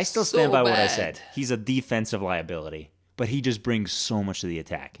thing. I still So stand by what I bad. said. He's a defensive liability, but he just brings so much to the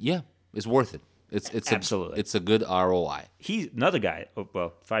attack. Yeah, it's worth it. It's Absolutely. It's a good ROI. He's another guy. Oh,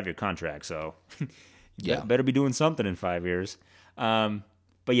 well, 5-year contract, so Yeah. better be doing something in 5 years.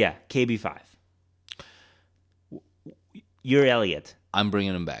 But yeah, KB5. You're Elliott. I'm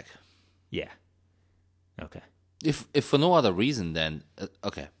bringing him back. Yeah. Okay. If for no other reason, then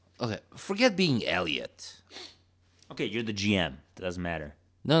okay. Forget being Elliott. Okay, you're the GM. It doesn't matter.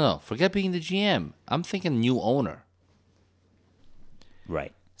 No. Forget being the GM. I'm thinking new owner.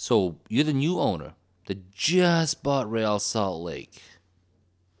 Right. So you're the new owner that just bought Real Salt Lake.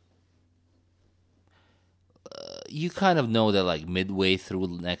 You kind of know that like midway through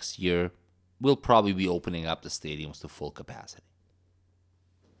next year, we'll probably be opening up the stadiums to full capacity.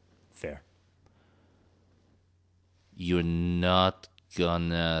 Fair. You're not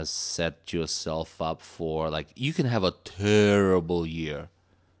gonna set yourself up for like you can have a terrible year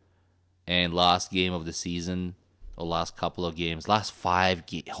and last game of the season or last couple of games, last 5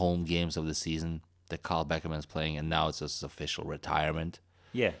 home games of the season that Kyle Beckerman's playing, and now it's his official retirement.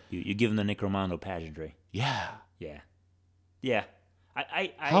 Yeah, you give him the Nick Romano pageantry. Yeah. Yeah.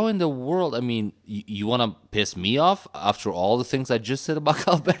 I How in the world? I mean, you want to piss me off after all the things I just said about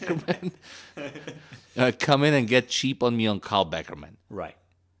Kyle Beckerman? Come in and get cheap on me on Kyle Beckerman. Right.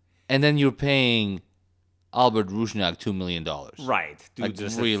 And then you're paying Albert Rusnak $2 million. Right. Dude, Like,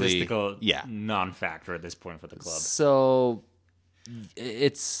 just really, a statistical yeah. non-factor at this point for the club. So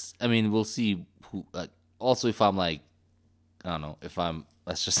it's, I mean, we'll see who, also if I'm like, I don't know, if I'm,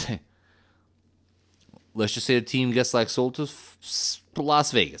 let's just say the team gets like sold to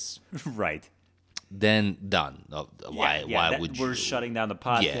Las Vegas. Right. Then done. Why would you? We're shutting down the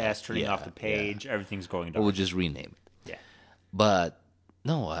podcast, turning off the page, everything's going Or down. we'll just rename it. Yeah. But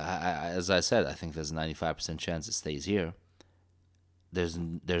no, as I said, I think there's a 95% chance it stays here. There's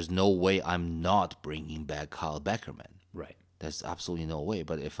no way I'm not bringing back Kyle Beckerman. Right. There's absolutely no way.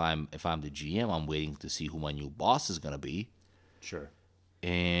 But if I'm the GM, I'm waiting to see who my new boss is gonna be. Sure.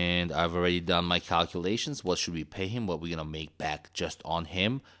 And I've already done my calculations. What should we pay him? What we're going to make back just on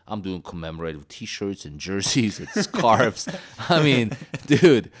him? I'm doing commemorative T-shirts and jerseys and scarves. I mean,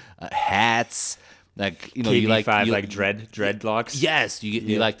 dude, hats. Like, you know, KB5, you like dreadlocks. Yes,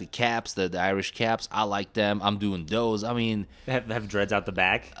 you like the caps, the Irish caps. I like them. I'm doing those. I mean, They have dreads out the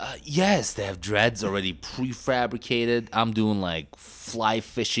back. yes, they have dreads already prefabricated. I'm doing like fly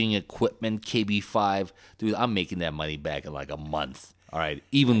fishing equipment, KB5. Dude, I'm making that money back in like a month. All right,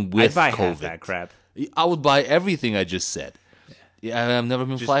 even with I'd buy COVID. half that crap. I would buy everything I just said. Yeah, I've never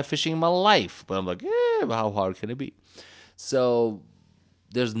been fly fishing in my life, but I'm like, how hard can it be? So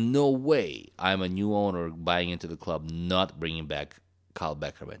there's no way I'm a new owner buying into the club, not bringing back Kyle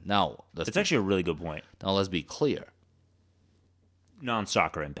Beckerman. Now, It's actually a really good point. let's be clear.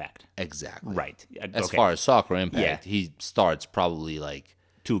 Non-soccer impact. Exactly. Right. As Okay. far as soccer impact, Yeah. he starts probably like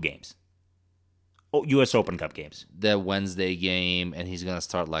 2 games. Oh, U.S. Open Cup games. the Wednesday game, and he's gonna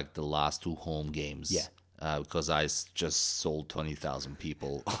start like the last 2 home games. Yeah. Because I just sold 20,000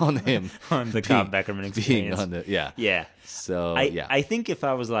 people on him On the Kyle Beckerman being experience. on the Yeah. So I think if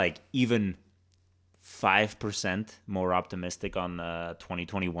I was like even 5% more optimistic on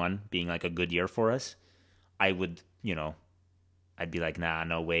 2021 being like a good year for us, I would, I'd be like, nah,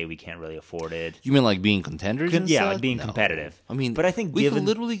 no way, we can't really afford it. You mean like being contenders? and Yeah, stuff? like being No. competitive. I mean, but I think we given could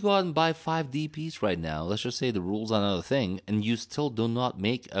literally go out and buy 5 DPs right now. Let's just say the rules are another thing, and you still do not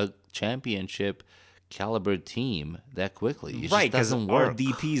make a championship caliber team that quickly. It right, just because doesn't our work.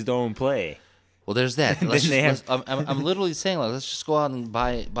 DPs don't play. Well, there's that. Then Let's they just, have- I'm literally saying like let's just go out and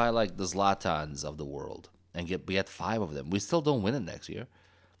buy like the Zlatans of the world and get 5 of them. We still don't win it next year.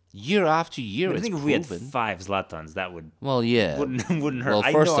 Year after year, I it's think if proven. we had 5 Zlatans, that would Well, yeah, wouldn't hurt. Well,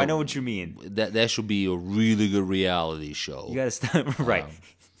 I first know of- what you mean. that should be a really good reality show. You gotta stop. Right,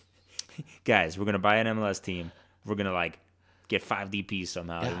 guys, we're gonna buy an MLS team. We're gonna like get 5 DPs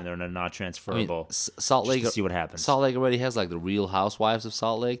somehow, even though they're not I mean, transferable. Salt Lake. to see what happens. Salt Lake already has like the Real Housewives of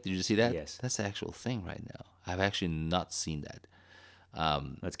Salt Lake. Did you see that? Yes. That's the actual thing right now. I've actually not seen that.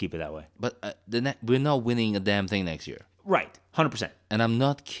 Let's keep it that way. But we're not winning a damn thing next year. Right, 100%. And I'm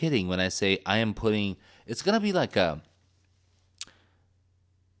not kidding when I say I am putting. It's gonna be like a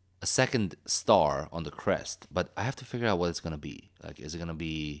second star on the crest, but I have to figure out what it's gonna be. Like, is it gonna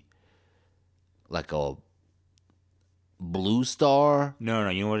be like a blue star? No,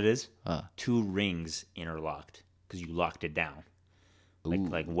 you know what it is? Huh. 2 rings interlocked because you locked it down,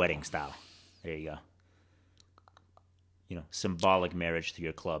 like wedding style. There you go. Symbolic marriage to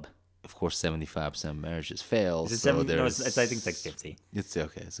your club. Of course, 75% of marriages fail. Is it so 70? No, there's, I think it's like 50. It's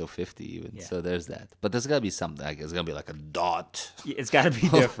okay, so 50 even. Yeah. So there's that. But there's gotta be something. Like, it's gonna be like a dot, It's got to be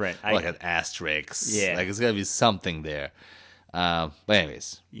different. like an asterisk. Yeah. Like, it's gotta be something there. But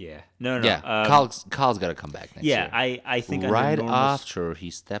anyways, Yeah. No. yeah, Kyle's gotta come back next year. I think under Right normal after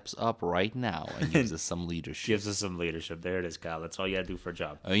he steps up right now and gives us some leadership. gives us some leadership. There it is, Kyle. That's all you got to do for a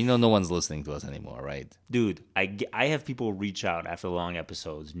job. No one's listening to us anymore, right? Dude, I have people reach out after long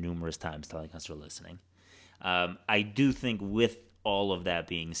episodes numerous times telling us they're listening. I do think with all of that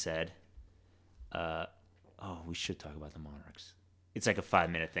being said, we should talk about the Monarchs. It's like a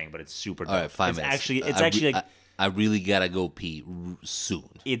 5-minute thing, but it's super dope. All right, 5 it's minutes. Actually, I really gotta go pee soon.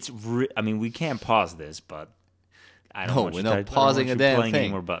 I mean, we can't pause this, but I don't No, want we're you not to, I don't pausing want a you damn playing any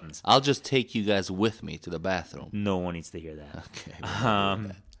thing. more buttons. I'll just take you guys with me to the bathroom. No one needs to hear that.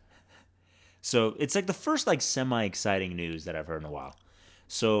 Okay. So it's like the first like semi-exciting news that I've heard in a while.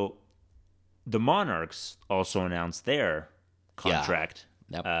 So the Monarchs also announced their contract,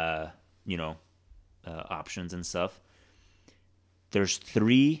 Yep. options and stuff. There's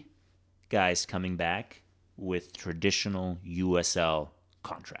 3 guys coming back with traditional USL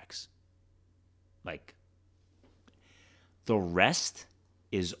contracts. Like, the rest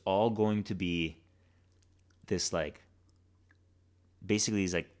is all going to be this, like, basically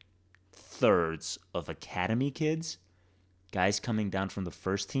these, like, thirds of academy kids, guys coming down from the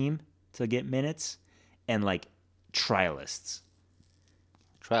first team to get minutes, and, like, trialists.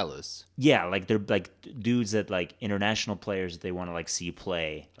 Trialists. Yeah, like they're like dudes that like international players that they want to like see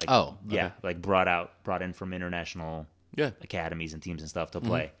play. Like, Oh, okay. yeah, like brought in from international Yeah. academies and teams and stuff to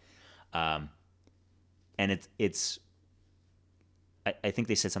play. And it's I think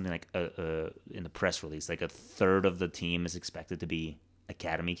they said something like in the press release, like a third of the team is expected to be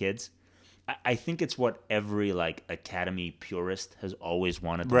academy kids. I think it's what every like academy purist has always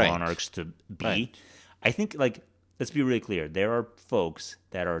wanted the Right. Monarchs to be. Right. I think like let's be really clear. There are folks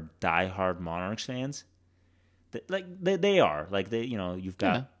that are diehard Monarchs fans. That, like they are like they you've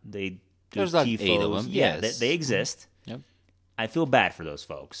got they do There's like tifos. 8 of them. Yeah, Yes. they exist. Yep. I feel bad for those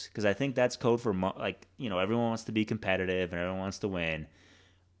folks because I think that's code for everyone wants to be competitive and everyone wants to win,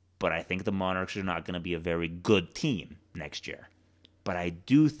 but I think the Monarchs are not going to be a very good team next year. But I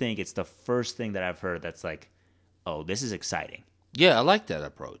do think it's the first thing that I've heard that's like, oh, this is exciting. Yeah, I like that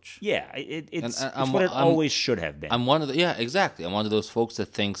approach. Yeah, it's I'm- what it I'm- always should have been. I'm one of the exactly. I'm one of those folks that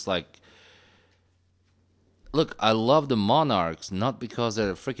thinks like, look, I love the Monarchs not because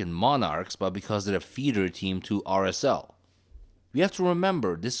they're freaking Monarchs, but because they're a feeder team to RSL. We have to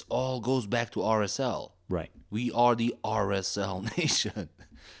remember this all goes back to RSL. Right. We are the RSL nation,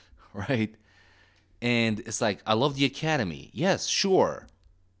 right? And it's like, I love the academy. Yes, sure.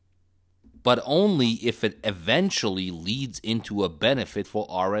 But only if it eventually leads into a benefit for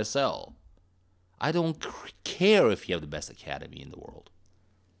RSL. I don't care if you have the best academy in the world.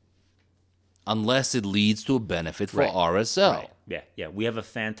 Unless it leads to a benefit for Right. RSL. Right. Yeah. We have a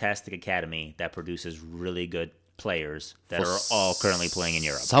fantastic academy that produces really good players that For are all currently playing in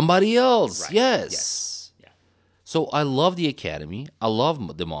Europe. Somebody else, Right. yes. Yeah. So I love the academy. I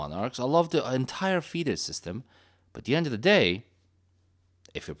love the Monarchs. I love the entire feeder system. But at the end of the day,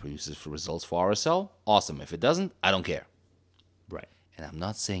 if it produces results for RSL, awesome. If it doesn't, I don't care. Right. And I'm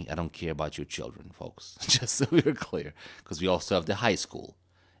not saying I don't care about your children, folks. Just so we're clear. Because we also have the high school.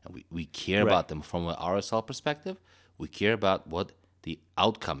 And we care Right. about them from an RSL perspective. We care about what the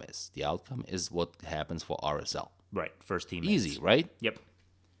outcome is. The outcome is what happens for RSL. Right. First team. Easy, minutes. right? Yep.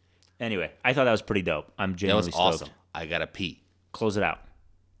 Anyway, I thought that was pretty dope. I'm That genuinely was stoked. awesome. I gotta pee. Close it out.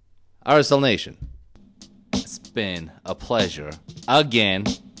 RSL Nation, it's been a pleasure again.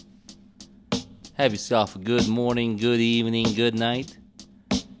 Have yourself a good morning, good evening, good night.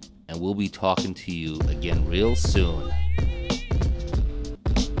 And we'll be talking to you again real soon.